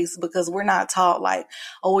different place, because we're not taught like,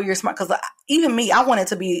 oh, well, you're smart. Cause even me, I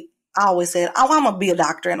always said, oh, I'm going to be a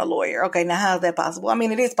doctor and a lawyer. Okay. Now how is that possible? I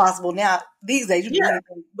mean, it is possible now these days, you can do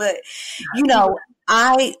anything, but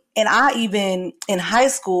I even in high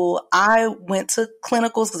school, I went to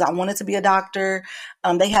clinicals because I wanted to be a doctor.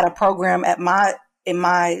 They had a program in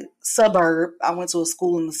my suburb. I went to a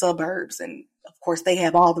school in the suburbs, and of course they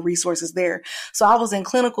have all the resources there. So I was in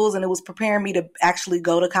clinicals, and it was preparing me to actually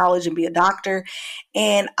go to college and be a doctor.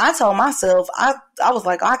 And I told myself, I was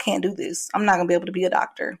like, oh, I can't do this. I'm not gonna be able to be a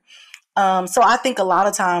doctor. So I think a lot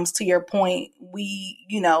of times, to your point, we,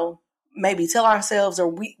 maybe tell ourselves, or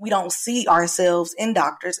we don't see ourselves in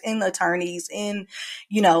doctors, in attorneys, in,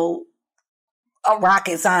 a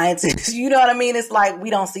rocket scientist. You know what I mean? It's like we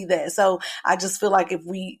don't see that. So I just feel like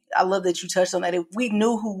I love that you touched on that. If we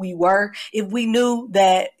knew who we were, if we knew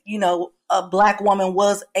that, a Black woman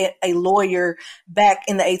was a lawyer back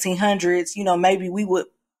in the 1800s, you know, maybe we would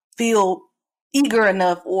feel eager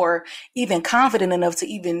enough or even confident enough to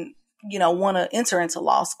even, you know, want to enter into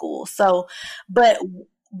law school. So, but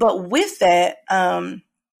with that,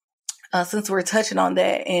 since we're touching on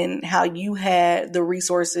that and how you had the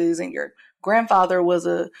resources and your grandfather was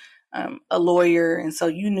a lawyer, and so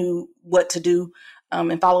you knew what to do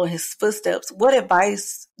and follow in his footsteps, what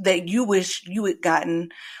advice that you wish you had gotten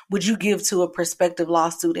would you give to a prospective law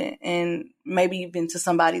student and maybe even to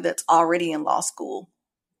somebody that's already in law school?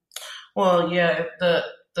 Well, yeah,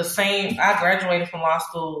 the same. I graduated from law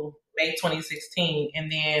school May 2016,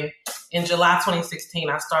 and then in July 2016,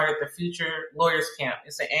 I started the Future Lawyers Camp.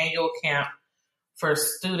 It's an annual camp for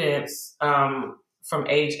students from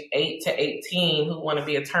age 8 to 18 who want to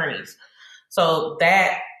be attorneys. So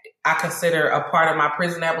that I consider a part of my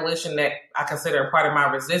prison abolition, that I consider a part of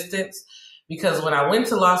my resistance. Because when I went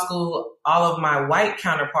to law school, all of my white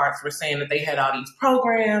counterparts were saying that they had all these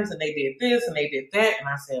programs and they did this and they did that. And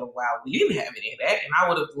I said, wow, we didn't have any of that. And I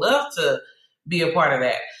would have loved to be a part of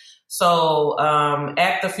that. So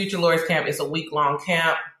at the Future Lawyers Camp, it's a week-long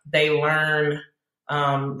camp. They learn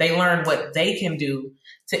what they can do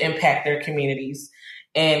to impact their communities.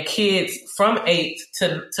 And kids from 8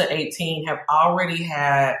 to 18 have already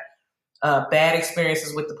had bad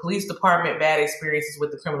experiences with the police department, bad experiences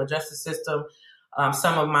with the criminal justice system.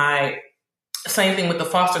 Same thing with the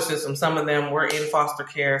foster system. Some of them were in foster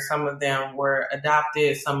care. Some of them were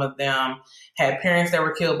adopted. Some of them had parents that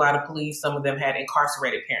were killed by the police. Some of them had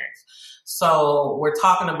incarcerated parents. So we're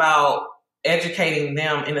talking about educating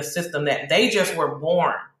them in a system that they just were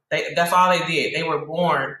born. That's all they did. They were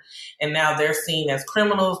born, and now they're seen as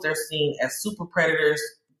criminals. They're seen as super predators,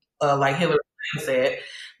 like Hillary Clinton said.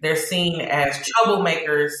 They're seen as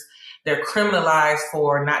troublemakers. They're criminalized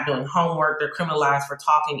for not doing homework. They're criminalized for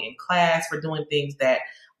talking in class, for doing things that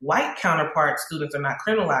white counterpart students are not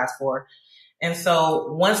criminalized for. And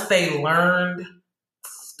so once they learned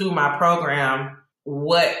through my program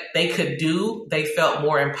what they could do, they felt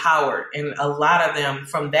more empowered. And a lot of them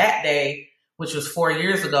from that day, which was 4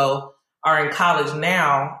 years ago, are in college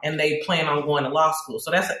now, and they plan on going to law school. So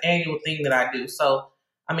that's an annual thing that I do. So,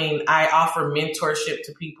 I mean, I offer mentorship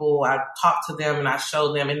to people. I talk to them and I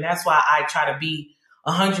show them. And that's why I try to be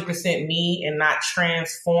 100% me and not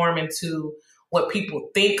transform into what people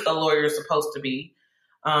think a lawyer is supposed to be.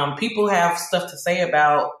 People have stuff to say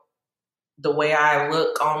about the way I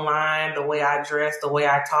look online, the way I dress, the way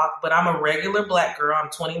I talk, but I'm a regular Black girl. I'm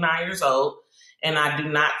 29 years old, and I do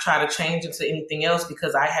not try to change into anything else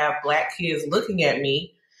because I have Black kids looking at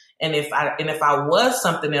me. And if I was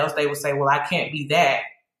something else, they would say, well, I can't be that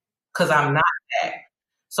because I'm not that.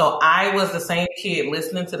 So I was the same kid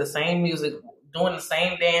listening to the same music, doing the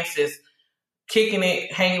same dances, kicking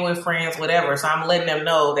it, hanging with friends, whatever. So I'm letting them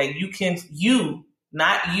know that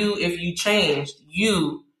not you, if you changed,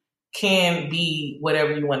 you can be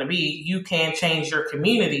whatever you want to be. You can change your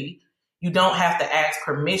community. You don't have to ask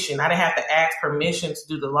permission. I didn't have to ask permission to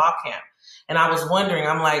do the law camp. And I was wondering,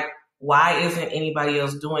 I'm like, why isn't anybody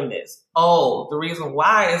else doing this? Oh, the reason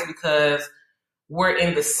why is because we're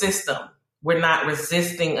in the system. We're not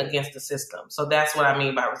resisting against the system. So that's what I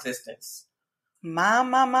mean by resistance. My.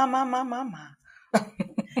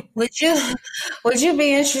 Would you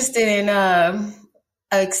be interested in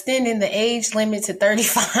extending the age limit to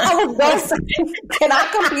 35? I was going to say, can I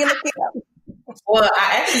come be in the camp? Well,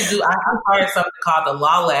 I actually do. I started something called the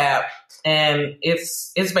Law Lab, and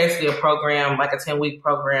it's basically a program, like a 10-week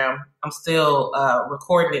program. I'm still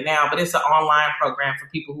recording it now, but it's an online program for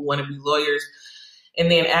people who want to be lawyers. And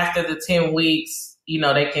then after the 10 weeks, you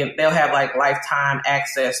know, they'll have like lifetime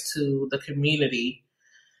access to the community,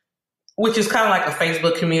 which is kind of like a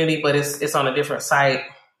Facebook community, but it's on a different site.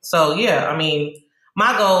 So yeah, I mean,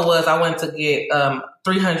 my goal was I wanted to get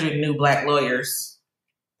 300 new Black lawyers.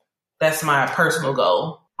 That's my personal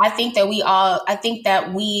goal. I think that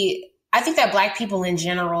Black people in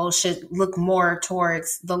general should look more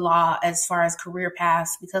towards the law as far as career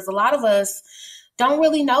paths, because a lot of us don't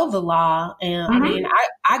really know the law. And I mean,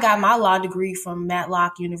 I got my law degree from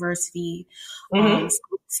Matlock University,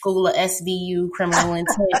 School of SVU, criminal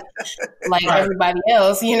intent, like everybody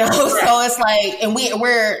else, you know? So it's like, and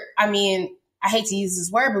I mean, I hate to use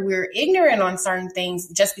this word, but we're ignorant on certain things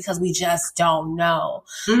just because we just don't know.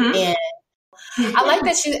 And I like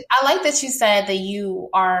that you said that you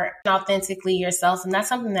are authentically yourself. And that's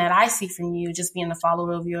something that I see from you, just being a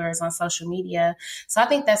follower of yours on social media. So I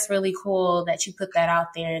think that's really cool that you put that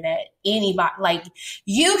out there, that anybody, like,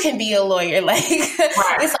 you can be a lawyer. Like,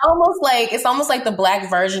 it's almost like the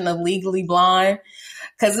Black version of Legally Blonde.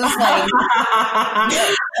 Cause it's like,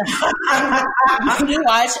 You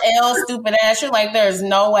watch Elle stupid ass, you're like, there's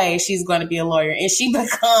no way she's going to be a lawyer, and she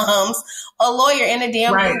becomes a lawyer in a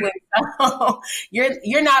damn good way. So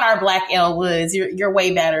you're not our black Elle Woods. You're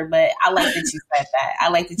way better, but I like that you said that. I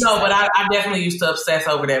like that. You but I definitely used to obsess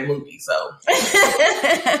over that movie. So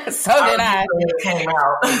so did I. It came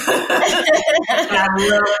out. And I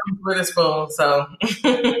love Witherspoon. So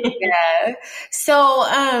yeah.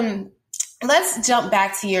 So let's jump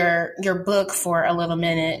back to your book for a little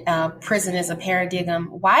minute. Prison is a Paradigm.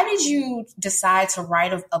 Why did you decide to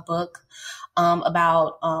write a book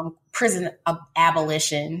about prison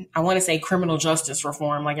abolition? I want to say criminal justice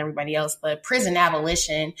reform like everybody else, but prison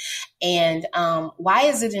abolition. And why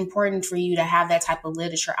is it important for you to have that type of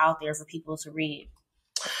literature out there for people to read?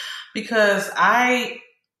 Because I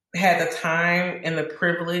had the time and the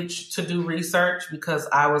privilege to do research because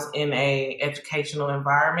I was in a educational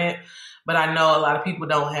environment. But I know a lot of people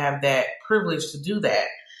don't have that privilege to do that.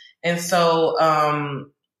 And so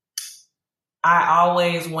I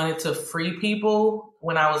always wanted to free people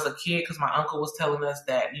when I was a kid because my uncle was telling us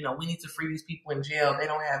that, we need to free these people in jail. They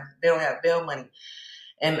don't have bail money.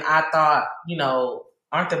 And I thought,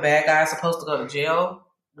 aren't the bad guys supposed to go to jail?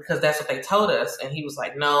 Because that's what they told us. And he was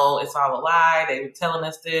like, no, it's all a lie. They were telling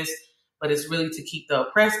us this, but it's really to keep the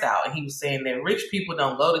oppressed out. And he was saying that rich people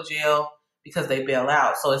don't go to jail because they bail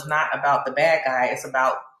out. So it's not about the bad guy. It's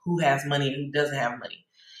about who has money and who doesn't have money.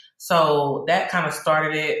 So that kind of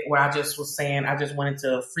started it where I just was saying I just wanted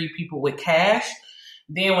to free people with cash.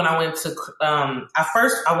 Then when I went to,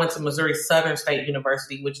 I went to Missouri Southern State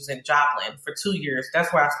University, which is in Joplin, for 2 years.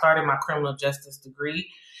 That's where I started my criminal justice degree.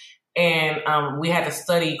 And we had to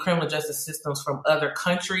study criminal justice systems from other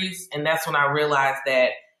countries. And that's when I realized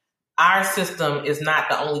that our system is not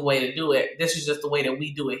the only way to do it. This is just the way that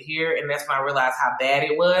we do it here. And that's when I realized how bad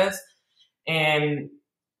it was. And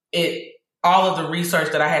all of the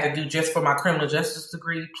research that I had to do just for my criminal justice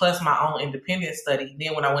degree, plus my own independent study.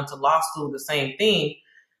 Then when I went to law school, the same thing,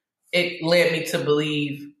 it led me to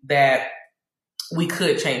believe that we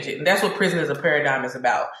could change it. And that's what Prison is a Paradigm is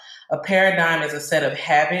about. A paradigm is a set of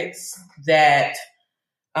habits that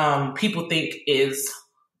people think is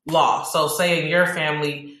law. So say in your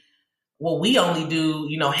family, well, we only do,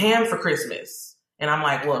 ham for Christmas. And I'm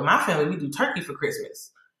like, well, in my family, we do turkey for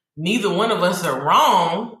Christmas. Neither one of us are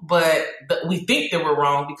wrong, but we think that we're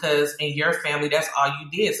wrong because in your family, that's all you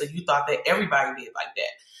did. So you thought that everybody did like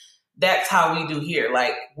that. That's how we do here.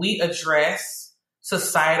 Like we address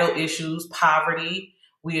societal issues, poverty.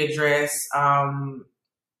 We address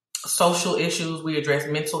social issues. We address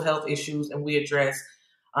mental health issues, and we address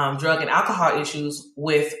drug and alcohol issues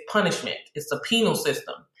with punishment. It's a penal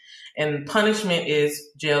system. And punishment is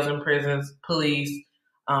jails and prisons, police,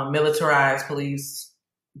 militarized police,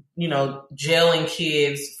 jailing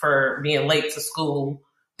kids for being late to school,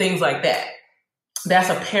 things like that. That's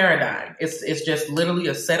a paradigm. It's just literally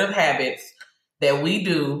a set of habits that we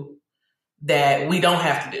do that we don't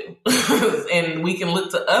have to do. And we can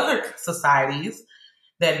look to other societies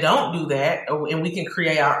that don't do that, and we can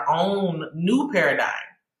create our own new paradigm.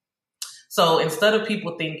 So instead of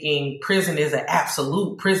people thinking prison is an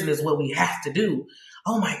absolute, prison is what we have to do.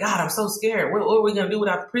 Oh my God, I'm so scared. What are we going to do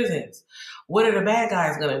without the prisons? What are the bad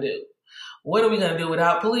guys going to do? What are we going to do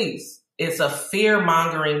without police? It's a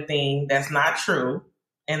fear-mongering thing that's not true.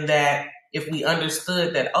 And that if we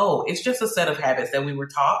understood that, it's just a set of habits that we were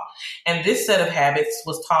taught. And this set of habits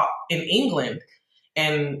was taught in England.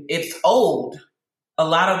 And it's old. A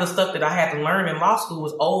lot of the stuff that I had to learn in law school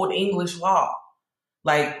was old English law.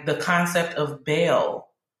 Like the concept of bail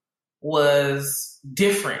was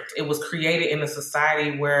different. It was created in a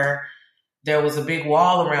society where there was a big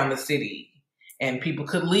wall around the city and people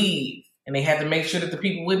could leave and they had to make sure that the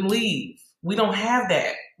people wouldn't leave. We don't have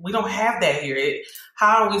that. We don't have that here.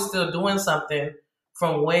 How are we still doing something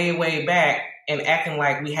from way, way back and acting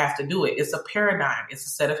like we have to do it? It's a paradigm. It's a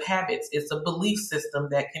set of habits. It's a belief system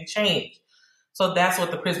that can change. So that's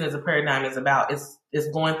what the Prison is a Paradigm is about. It's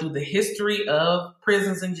going through the history of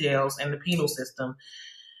prisons and jails and the penal system.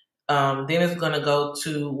 Then it's going to go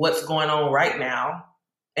to what's going on right now.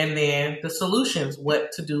 And then the solutions,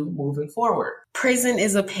 what to do moving forward. Prison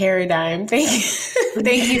is a paradigm. Thank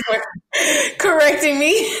you for correcting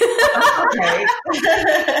me. Okay.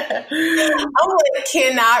 I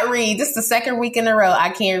cannot read. This is the second week in a row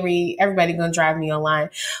I can't read. Everybody gonna drive me online.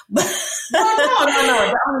 No.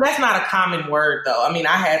 That's not a common word, though. I mean,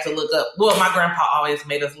 I had to look up. Well, my grandpa always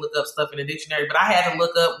made us look up stuff in the dictionary, but I had to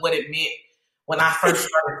look up what it meant when I first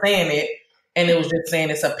started saying it. And it was just saying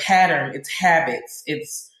it's a pattern, it's habits,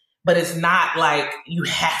 but it's not like you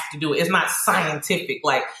have to do it. It's not scientific.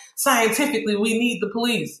 Like scientifically, we need the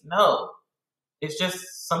police. No, It's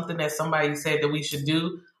just something that somebody said that we should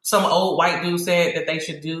do. Some old white dude said that they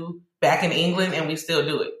should do back in England, and we still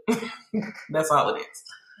do it. That's all it is.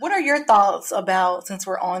 What are your thoughts about, since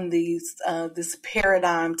we're on these this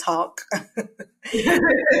paradigm talk,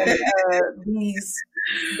 these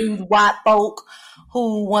white folk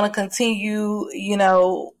who want to continue,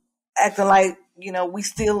 acting like, we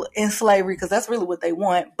still in slavery, because that's really what they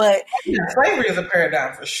want. But slavery is a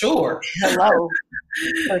paradigm for sure. Hello,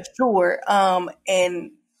 for sure.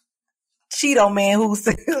 And Cheeto Man, who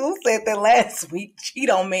said that last week,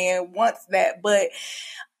 Cheeto Man wants that. But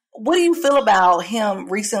what do you feel about him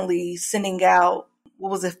recently sending out, what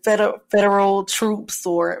was it, federal troops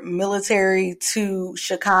or military to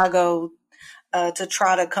Chicago to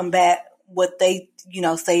try to combat what they,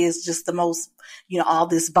 say is just the most, all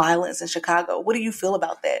this violence in Chicago? What do you feel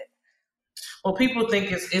about that? Well, people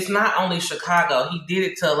think it's not only Chicago. He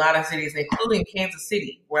did it to a lot of cities, including Kansas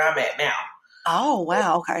City, where I'm at now. Oh,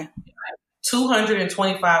 wow. Okay.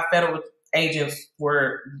 225 federal agents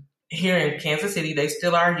were here in Kansas City. They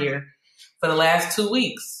still are here for the last 2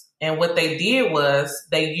 weeks. And what they did was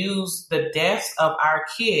they used the deaths of our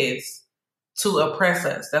kids to oppress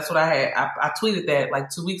us. That's what I tweeted that like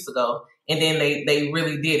 2 weeks ago. And then they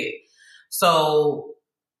really did it. So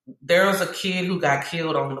there was a kid who got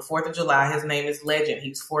killed on the 4th of July. His name is Legend.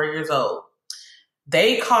 He's 4 years old.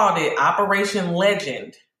 They called it Operation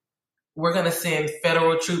Legend. We're going to send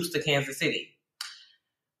federal troops to Kansas City.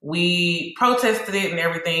 We protested it and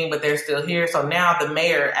everything, but they're still here. So now the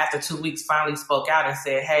mayor, after 2 weeks, finally spoke out and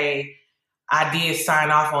said, hey, I did sign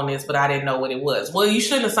off on this, but I didn't know what it was. Well, you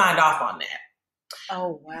shouldn't have signed off on that.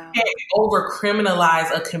 Oh, wow. You can't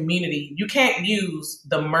over-criminalize a community. You can't use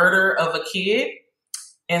the murder of a kid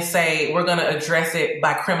and say we're going to address it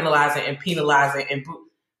by criminalizing and penalizing. And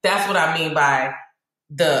that's what I mean by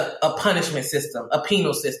a punishment system, a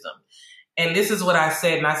penal system. And this is what I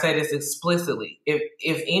said, and I say this explicitly.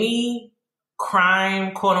 If any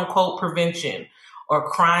crime, quote unquote, prevention or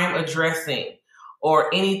crime addressing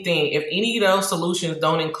or anything, if any of those solutions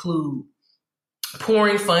don't include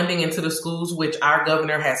pouring funding into the schools, which our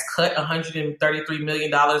governor has cut $133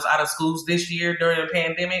 million out of schools this year during the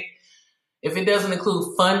pandemic, if it doesn't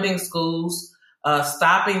include funding schools,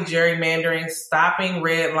 stopping gerrymandering, stopping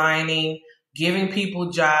redlining, giving people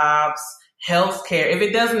jobs, healthcare, if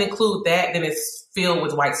it doesn't include that, then it's filled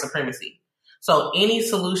with white supremacy. So any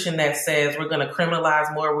solution that says we're going to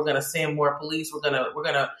criminalize more, we're going to send more police, we're going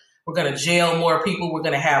to jail more people, we're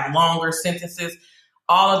going to have longer sentences,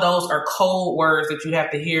 all of those are code words that you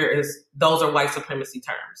have to hear. Those are white supremacy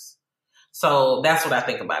terms. So that's what I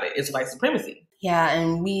think about it. It's white supremacy. Yeah,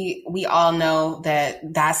 and we all know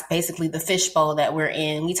that that's basically the fishbowl that we're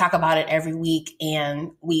in. We talk about it every week,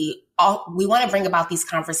 and we want to bring about these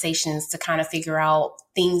conversations to kind of figure out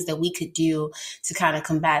things that we could do to kind of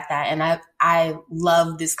combat that. And I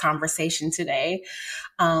love this conversation today.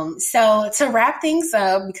 So to wrap things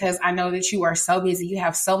up, because I know that you are so busy, you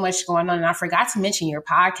have so much going on, and I forgot to mention your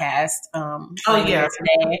podcast.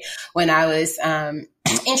 Today when I was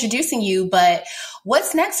introducing you, but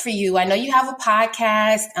what's next for you? I know you have a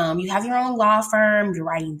podcast, you have your own law firm, you're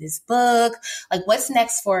writing this book. Like, what's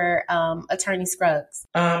next for Attorney Scruggs?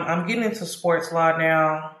 I'm getting into sports law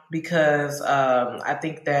now because I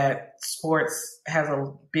think that sports has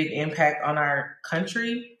a big impact on our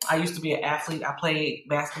country. I used to be an athlete. I played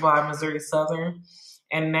basketball at Missouri Southern,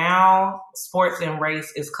 and now sports and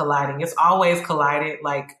race is colliding. It's always collided,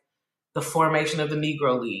 like the formation of the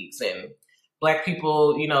Negro Leagues and Black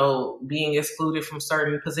people, being excluded from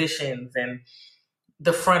certain positions and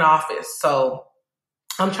the front office. So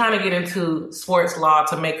I'm trying to get into sports law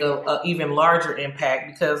to make a even larger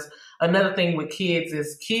impact, because another thing with kids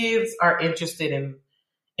is kids are interested in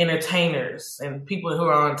entertainers and people who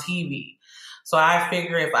are on TV. So I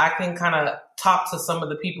figure if I can kind of talk to some of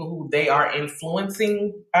the people who they are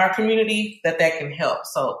influencing our community, that can help.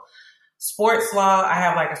 So sports law, I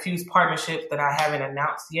have like a few partnerships that I haven't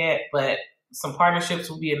announced yet, but some partnerships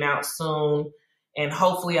will be announced soon. And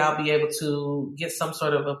hopefully I'll be able to get some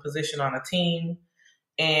sort of a position on a team.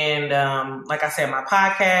 And like I said, my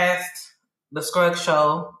podcast, The Scruggs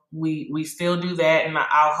Show, we still do that. And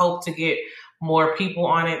I'll hope to get more people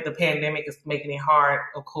on it. The pandemic is making it hard,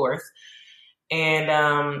 of course.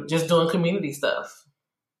 And just doing community stuff.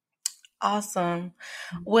 Awesome.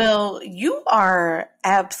 Well, you are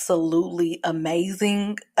absolutely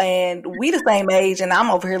amazing. And we the same age, and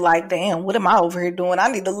I'm over here like, damn, what am I over here doing?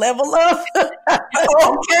 I need to level up.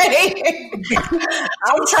 Okay.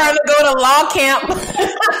 I'm trying to go to law camp.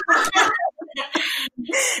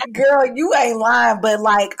 Girl, you ain't lying, but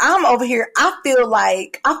like I'm over here, I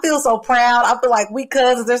feel so proud. I feel like we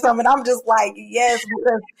cousins or something. I'm just like, yes,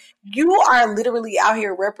 because you are literally out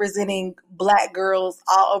here representing Black girls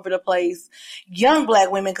all over the place, young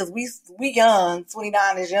Black women, because we young,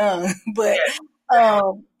 29 is young, but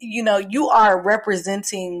you are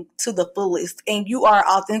representing to the fullest, and you are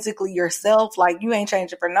authentically yourself. Like you ain't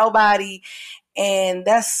changing for nobody, and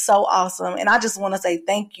that's so awesome. And I just want to say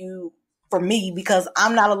thank you for me, because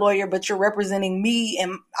I'm not a lawyer, but you're representing me.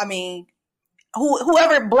 And I mean,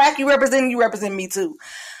 whoever Black you represent me too.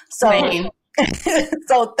 So,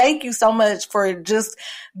 so thank you so much for just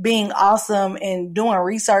being awesome and doing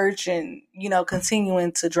research and,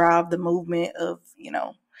 continuing to drive the movement of,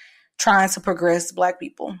 trying to progress Black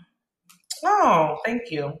people. Oh, thank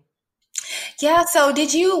you. Yeah. So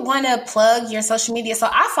did you want to plug your social media? So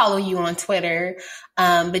I follow you on Twitter,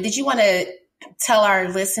 but did you want to tell our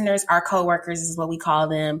listeners, our coworkers is what we call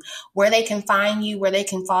them, where they can find you, where they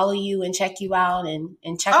can follow you and check you out and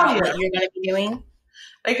check out what you're going to be doing?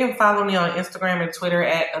 They can follow me on Instagram and Twitter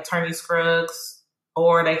at Attorney Scruggs,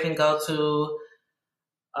 or they can go to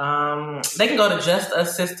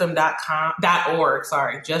justussystem.org.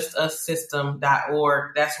 Sorry,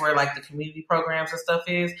 justussystem.org. That's where like the community programs and stuff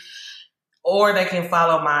is. Or they can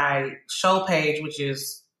follow my show page, which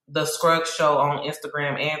is The Scruggs Show on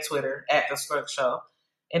Instagram and Twitter at The Scruggs Show.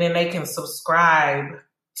 And then they can subscribe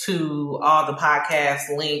to all the podcast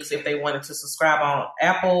links if they wanted to subscribe on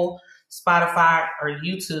Apple, Spotify, or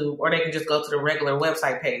YouTube, or they can just go to the regular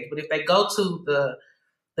website page. But if they go to the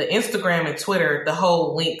Instagram and Twitter, the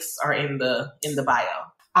whole links are in the bio.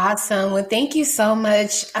 Awesome. Well, thank you so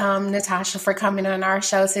much, Natasha, for coming on our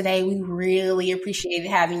show today. We really appreciated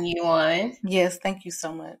having you on. Yes, thank you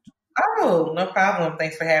so much. Oh, no problem.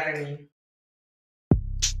 Thanks for having me.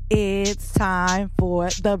 It's time for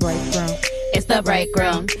the break room. It's the break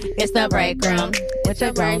room. It's the break room. What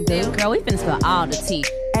you gonna do? Girl, we finna spill all the tea.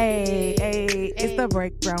 Hey, it's the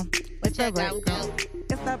break room. It's the break room.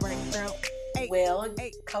 It's the break room. Well,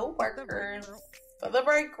 co-workers, for the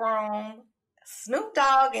break room, Snoop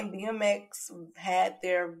Dogg and DMX had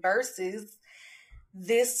their verses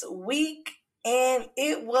this week, and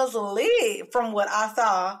it was lit from what I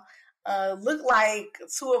saw. Looked like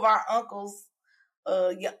two of our uncles,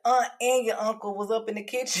 your aunt and your uncle, was up in the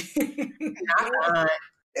kitchen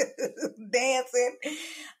dancing.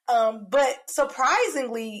 But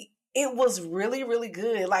surprisingly, it was really, really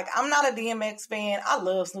good. Like, I'm not a DMX fan. I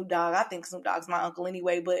love Snoop Dogg. I think Snoop Dogg's my uncle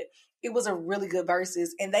anyway, but it was a really good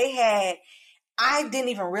verses. And I didn't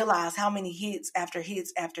even realize how many hits after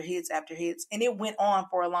hits after hits after hits. And it went on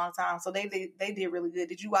for a long time. So they did really good.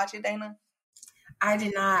 Did you watch it, Dana? I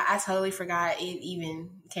did not. I totally forgot it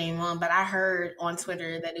even came on. But I heard on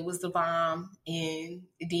Twitter that it was the bomb and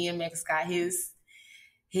DMX got his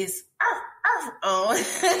on.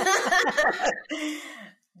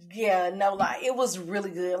 Yeah, no, like it was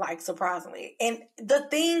really good, like surprisingly. And the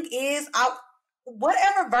thing is,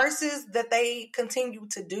 whatever verses that they continue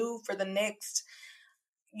to do for the next,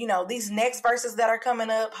 these next verses that are coming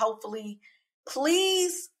up, hopefully,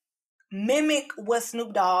 please mimic what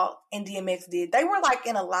Snoop Dogg and DMX did. They were like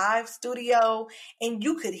in a live studio and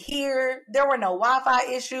you could hear there were no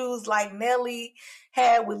Wi-Fi issues like Nelly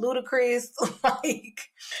had with Ludacris.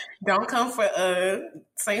 Like, don't come for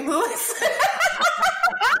St. Louis.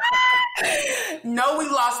 No, we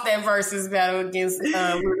lost that versus battle against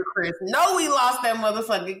Ludacris. No, we lost that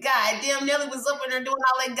motherfucker. Goddamn, Nelly was up in there doing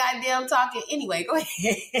all that goddamn talking. Anyway, go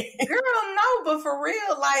ahead. Girl, no, but for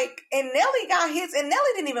real, like, and Nelly got hits, and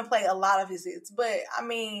Nelly didn't even play a lot of his hits, but I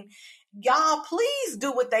mean, y'all, please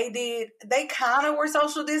do what they did. They kind of were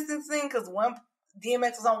social distancing because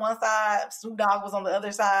DMX was on one side, Snoop Dogg was on the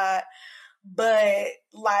other side. But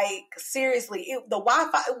like seriously, it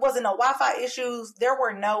wasn't no Wi-Fi issues. There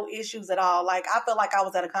were no issues at all. Like I felt like I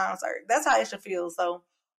was at a concert. That's how it should feel. So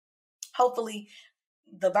hopefully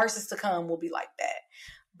the verses to come will be like that.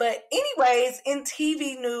 But anyways, in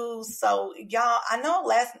TV news, so y'all, I know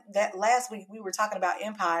last week we were talking about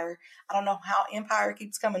Empire. I don't know how Empire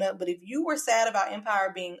keeps coming up, but if you were sad about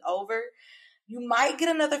Empire being over, you might get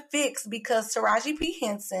another fix because Taraji P.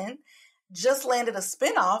 Henson just landed a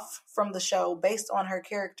spinoff from the show based on her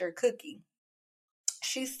character Cookie.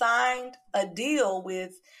 She signed a deal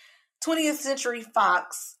with 20th Century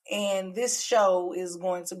Fox, and this show is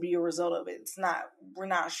going to be a result of it. We're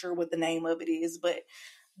not sure what the name of it is, but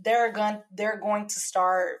they're going to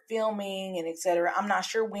start filming and etc. I'm not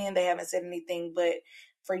sure when. They haven't said anything, but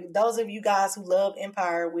for those of you guys who love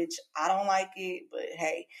Empire, which I don't like it, but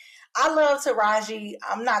hey, I love Taraji.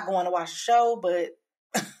 I'm not going to watch the show, but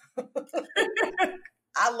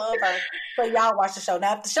I love her. So y'all watch the show.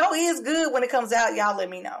 Now, if the show is good when it comes out, y'all let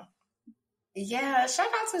me know. Yeah, shout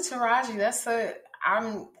out to Taraji.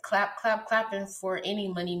 I'm clapping for any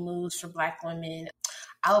money moves for Black women.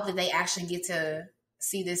 I hope that they actually get to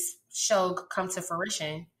see this show come to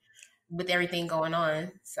fruition with everything going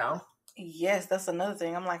on. So yes, that's another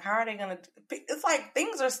thing. I'm like, how are they gonna? It's like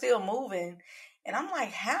things are still moving, and I'm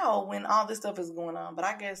like, how when all this stuff is going on? But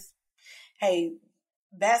I guess, hey,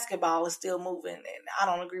 basketball is still moving, and I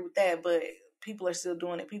don't agree with that. But people are still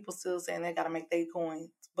doing it. People still saying they got to make their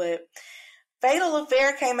coins. But Fatal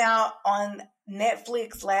Affair came out on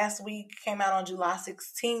Netflix last week. Came out on July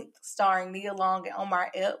 16th, starring Nia Long and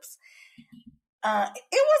Omar Epps. It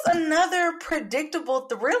was another predictable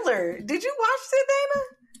thriller. Did you watch it,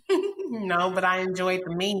 Dana? No, but I enjoyed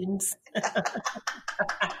the memes.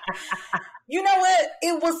 You know what?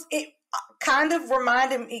 It kind of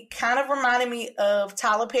reminded me of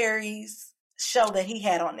Tyler Perry's show that he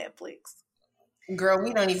had on Netflix. Girl,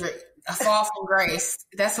 we don't even A Fall from Grace.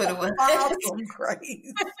 That's what it was. Fall from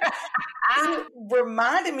Grace. It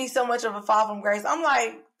reminded me so much of A Fall from Grace. I'm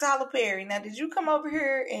like, Tyler Perry, now did you come over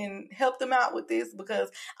here and help them out with this? Because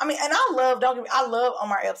and I love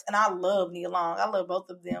Omar Epps and I love Nia Long. I love both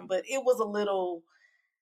of them, but it was a little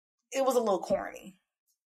corny.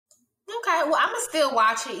 Okay, well, I'm gonna still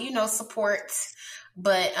watch it, support.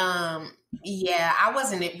 But yeah, I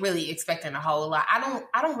wasn't really expecting a whole lot. I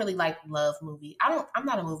don't really like love movie. I'm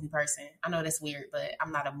not a movie person. I know that's weird, but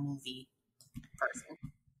I'm not a movie person.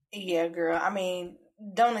 Yeah, girl.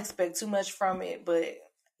 Don't expect too much from it, but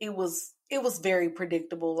it was very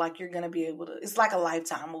predictable. Like you're gonna be able to. It's like a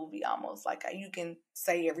Lifetime movie almost. Like you can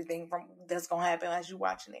say everything from that's gonna happen as you're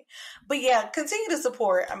watching it. But yeah, continue to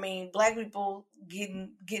support. Black people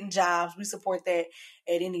getting jobs. We support that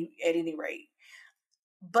at any rate.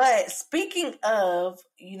 But speaking of,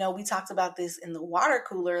 we talked about this in the water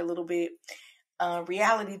cooler a little bit.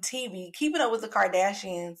 Reality TV, Keeping Up with the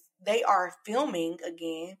Kardashians, they are filming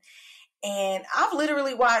again. And I've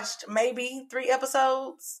literally watched maybe 3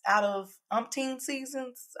 episodes out of umpteen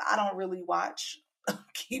seasons. I don't really watch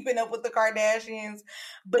Keeping Up with the Kardashians.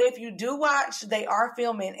 But if you do watch, they are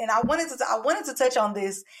filming. And I wanted to touch on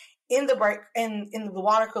this in the break in the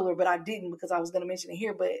water cooler, but I didn't because I was going to mention it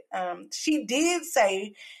here. But she did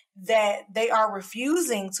say that they are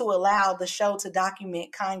refusing to allow the show to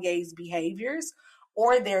document Kanye's behaviors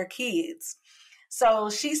or their kids. So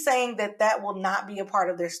she's saying that will not be a part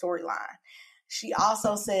of their storyline. She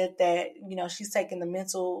also said that, she's taking his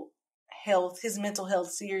mental health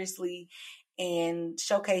seriously, and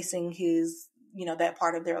showcasing his, that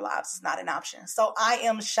part of their lives is not an option. So I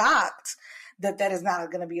am shocked that is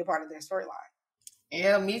not going to be a part of their storyline.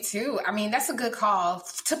 Yeah, me too. That's a good call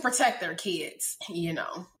to protect their kids,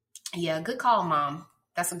 Yeah, good call, Mom.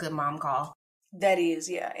 That's a good mom call. That is,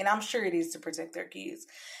 yeah. And I'm sure it is to protect their kids.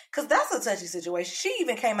 Because that's a touchy situation. She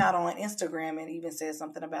even came out on Instagram and even said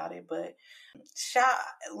something about it. But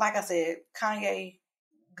like I said, Kanye,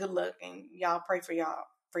 good luck. And y'all pray for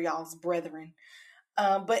y'all's brethren.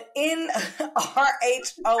 But in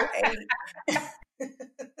RHOA...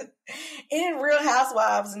 in Real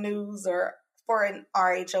Housewives news, or for an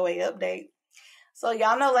RHOA update. So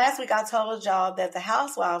y'all know last week I told y'all that the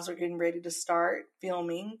Housewives are getting ready to start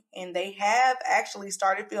filming, and they have actually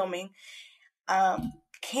started filming.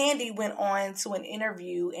 Kandi went on to an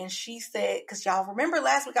interview and she said, because y'all remember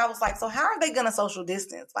last week I was like, so how are they going to social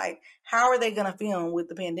distance? Like, how are they going to film with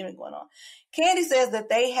the pandemic going on? Kandi says that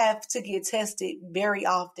they have to get tested very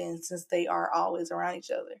often since they are always around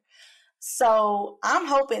each other. So I'm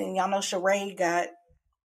hoping, and y'all know Sheree got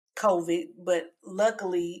COVID, but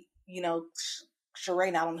luckily,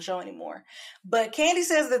 Sheree not on the show anymore. But Kandi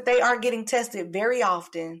says that they are getting tested very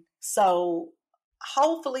often. So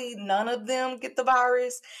hopefully none of them get the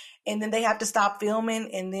virus, and then they have to stop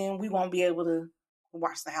filming, and then we won't be able to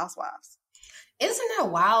watch the Housewives. Isn't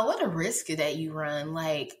that wild? What a risk that you run.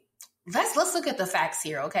 Like, let's look at the facts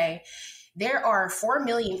here, okay? There are 4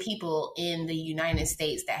 million people in the United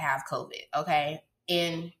States that have COVID, okay?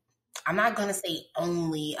 And I'm not going to say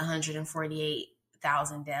only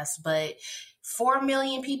 148,000 deaths, but 4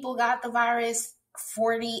 million people got the virus,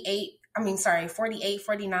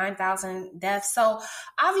 49,000 deaths. So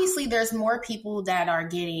obviously there's more people that are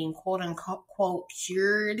getting quote unquote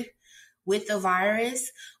cured with the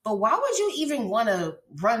virus. But why would you even want to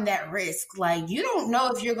run that risk? Like, you don't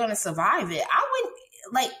know if you're going to survive it. I wouldn't.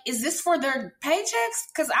 Like, is this for their paychecks?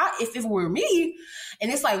 Because if it were me,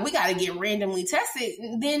 and it's like we got to get randomly tested,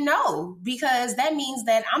 then no, because that means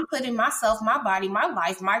that I'm putting myself, my body, my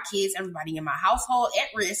life, my kids, everybody in my household at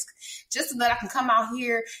risk, just so that I can come out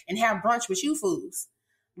here and have brunch with you fools.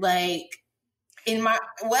 Like, In my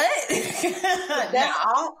what?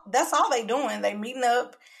 That's all they doing. They meeting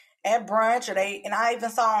up at brunch, and I even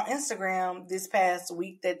saw on Instagram this past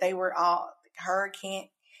week that they were all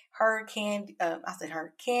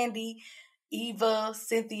Candy, Eva,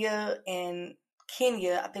 Cynthia, and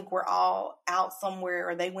Kenya. I think we're all out somewhere,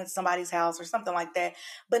 or they went to somebody's house or something like that.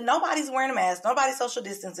 But nobody's wearing a mask. Nobody's social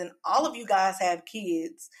distancing. All of you guys have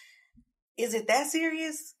kids. Is it that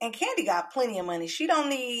serious? And Candy got plenty of money. She don't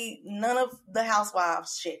need none of the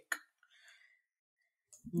housewives shit.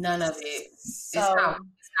 None of it. It's not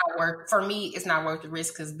worth, for me, it's not worth the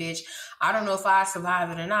risk because, bitch, I don't know if I survive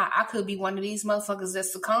it or not. I could be one of these motherfuckers that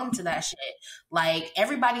succumb to that shit. Like,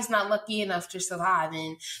 everybody's not lucky enough to survive.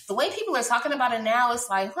 And the way people are talking about it now, it's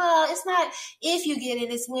like, well, it's not if you get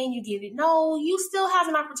it, it's when you get it. No, you still have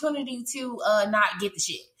an opportunity to not get the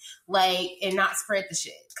shit. Like, and not spread the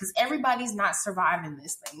shit. Because everybody's not surviving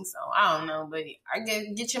this thing. So, I don't know, but I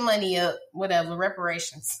get your money up, whatever,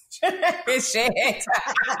 reparations. Shit.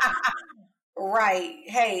 Right.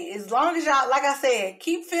 Hey, as long as y'all, like I said,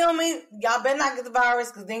 keep filming. Y'all better not get the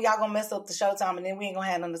virus because then y'all gonna mess up the showtime and then we ain't gonna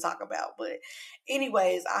have nothing to talk about. But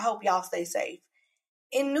anyways, I hope y'all stay safe.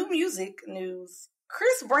 In new music news,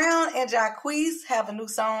 Chris Brown and Jacquees have a new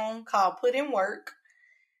song called Put In Work.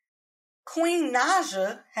 Queen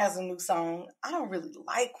Naija has a new song. I don't really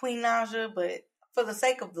like Queen Naija, but for the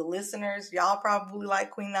sake of the listeners, y'all probably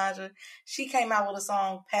like Queen Naija. She came out with a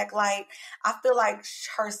song, Pack Light. I feel like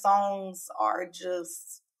her songs are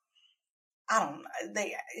just, I don't know.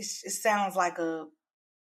 It sounds like a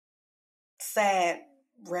sad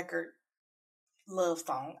record love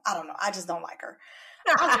song. I don't know. I just don't like her.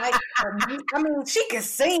 I like her music. I mean, she can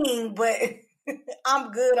sing, but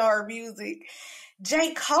I'm good on her music.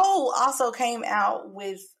 J. Cole also came out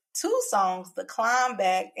with 2 songs, The Climb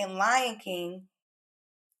Back and Lion King.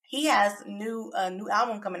 He has a new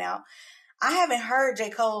album coming out. I haven't heard J.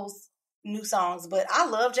 Cole's new songs, but I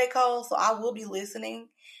love J. Cole, so I will be listening.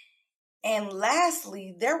 And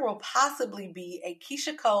lastly, there will possibly be a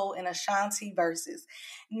Keisha Cole and Ashanti versus.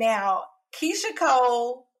 Now, Keisha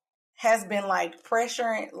Cole has been like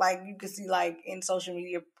pressuring, like you can see like in social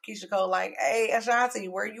media, Keisha Cole like, hey, Ashanti,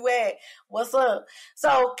 where you at? What's up? So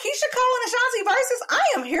Keisha Cole and Ashanti versus, I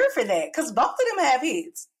am here for that because both of them have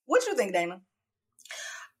hits. What you think, Dana?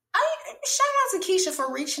 Shout out to Keisha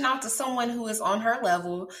for reaching out to someone who is on her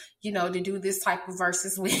level, to do this type of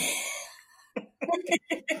verses with.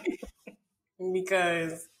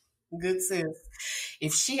 Because, good sis,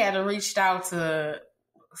 if she had reached out to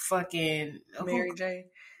fucking Mary J.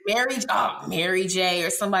 Mary J or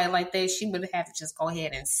somebody like that, she would have to just go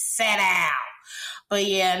ahead and sit down. But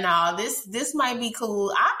yeah, no, this might be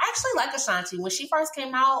cool. I actually like Ashanti. When she first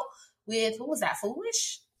came out with, what was that,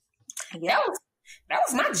 Foolish? Yeah. That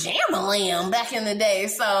was my jam-a-lam back in the day.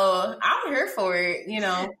 So I'm here for it,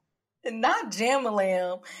 Not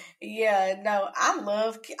jam-a-lam. Yeah, no, I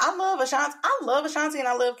love Ashanti. I love Ashanti and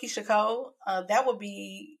I love Keisha Cole. That would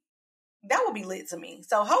be lit to me.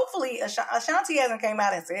 So hopefully Ashanti hasn't came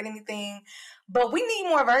out and said anything, but we need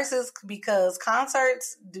more verses because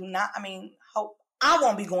concerts do not, I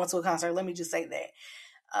won't be going to a concert. Let me just say that.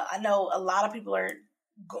 I know a lot of people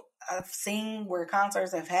I've seen where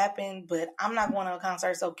concerts have happened, but I'm not going to a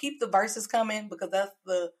concert. So keep the verses coming because that's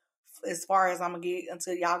as far as I'm going to get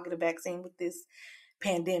until y'all get a vaccine with this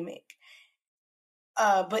pandemic.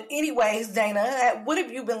 But anyways, Dana, what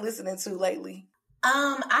have you been listening to lately?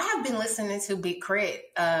 I have been listening to Big Crit.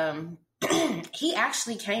 He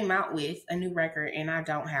actually came out with a new record, and I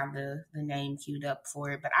don't have the name queued up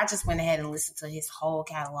for it, but I just went ahead and listened to his whole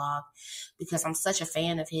catalog because I'm such a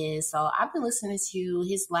fan of his. So I've been listening to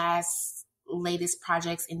his latest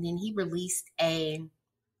projects, and then he released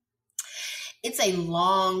it's a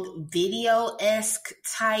long video-esque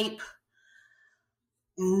type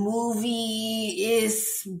movie,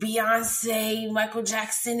 is Beyonce, Michael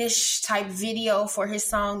Jackson-ish type video for his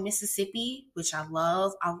song Mississippi, which I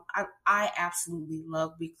love. I absolutely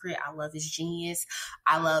love Big Crit. I love his genius.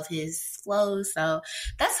 I love his flow. So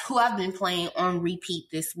that's who I've been playing on repeat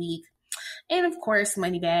this week. And of course,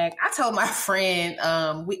 Moneybagg. I told my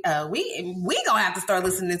friend, we gonna have to start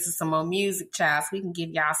listening to some more music, child, so we can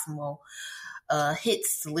give y'all some more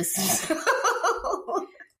hits to listen to.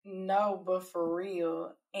 No, but for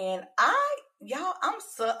real. And I'm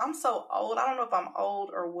so old. I don't know if I'm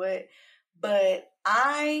old or what, but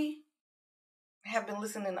I have been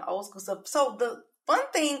listening to old school stuff. So the fun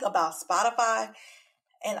thing about Spotify,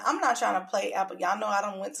 and I'm not trying to play Apple. Y'all know I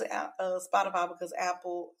don't went to Spotify because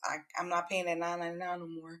Apple, I'm not paying that $9.99 no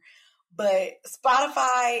more. But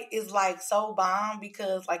Spotify is like so bomb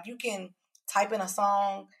because like you can type in a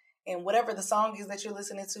song And whatever the song is that you're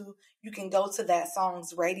listening to, you can go to that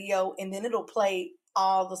song's radio and then it'll play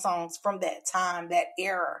all the songs from that time, that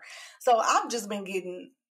era. So I've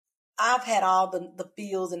had all the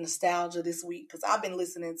feels and nostalgia this week because I've been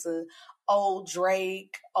listening to old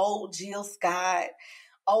Drake, old Jill Scott,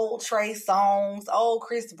 old Trey Songz, old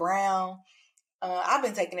Chris Brown. I've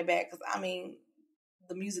been taking it back because,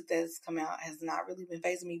 the music that's come out has not really been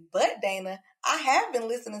fazing me. But, Dana, I have been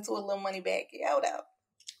listening to a little Moneybagg Yo though.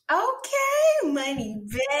 Okay,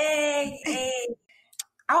 Moneybagg. Hey.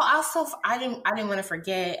 Also, I didn't want to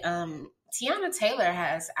forget. Tiana Taylor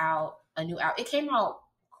has out a new album. It came out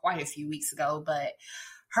quite a few weeks ago, but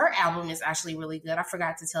her album is actually really good. I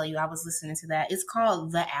forgot to tell you, I was listening to that. It's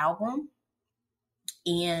called The Album,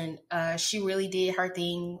 and she really did her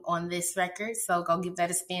thing on this record. So go give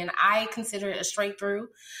that a spin. I consider it a straight through,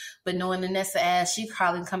 but knowing Nessa as she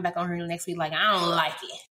probably come back on her next week like I don't like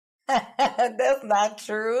it. That's not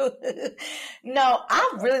true. No,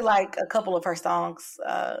 I really like a couple of her songs,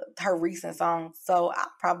 her recent songs. So I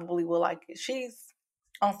probably will like it. She's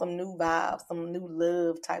on some new vibes, some new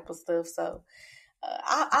love type of stuff. So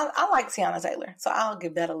I like Tiana Taylor. So I'll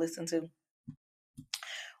give that a listen to.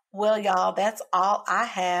 Well, y'all, that's all I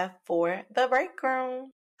have for the break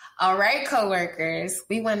room. All right, coworkers.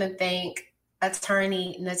 We want to thank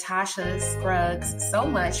attorney Natasha Scruggs so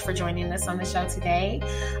much for joining us on the show today.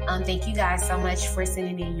 Thank you guys so much for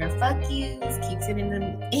sending in your fuck yous. Keep sending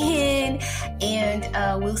them in.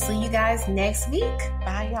 And we'll see you guys next week.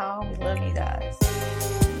 Bye, y'all. We love you guys.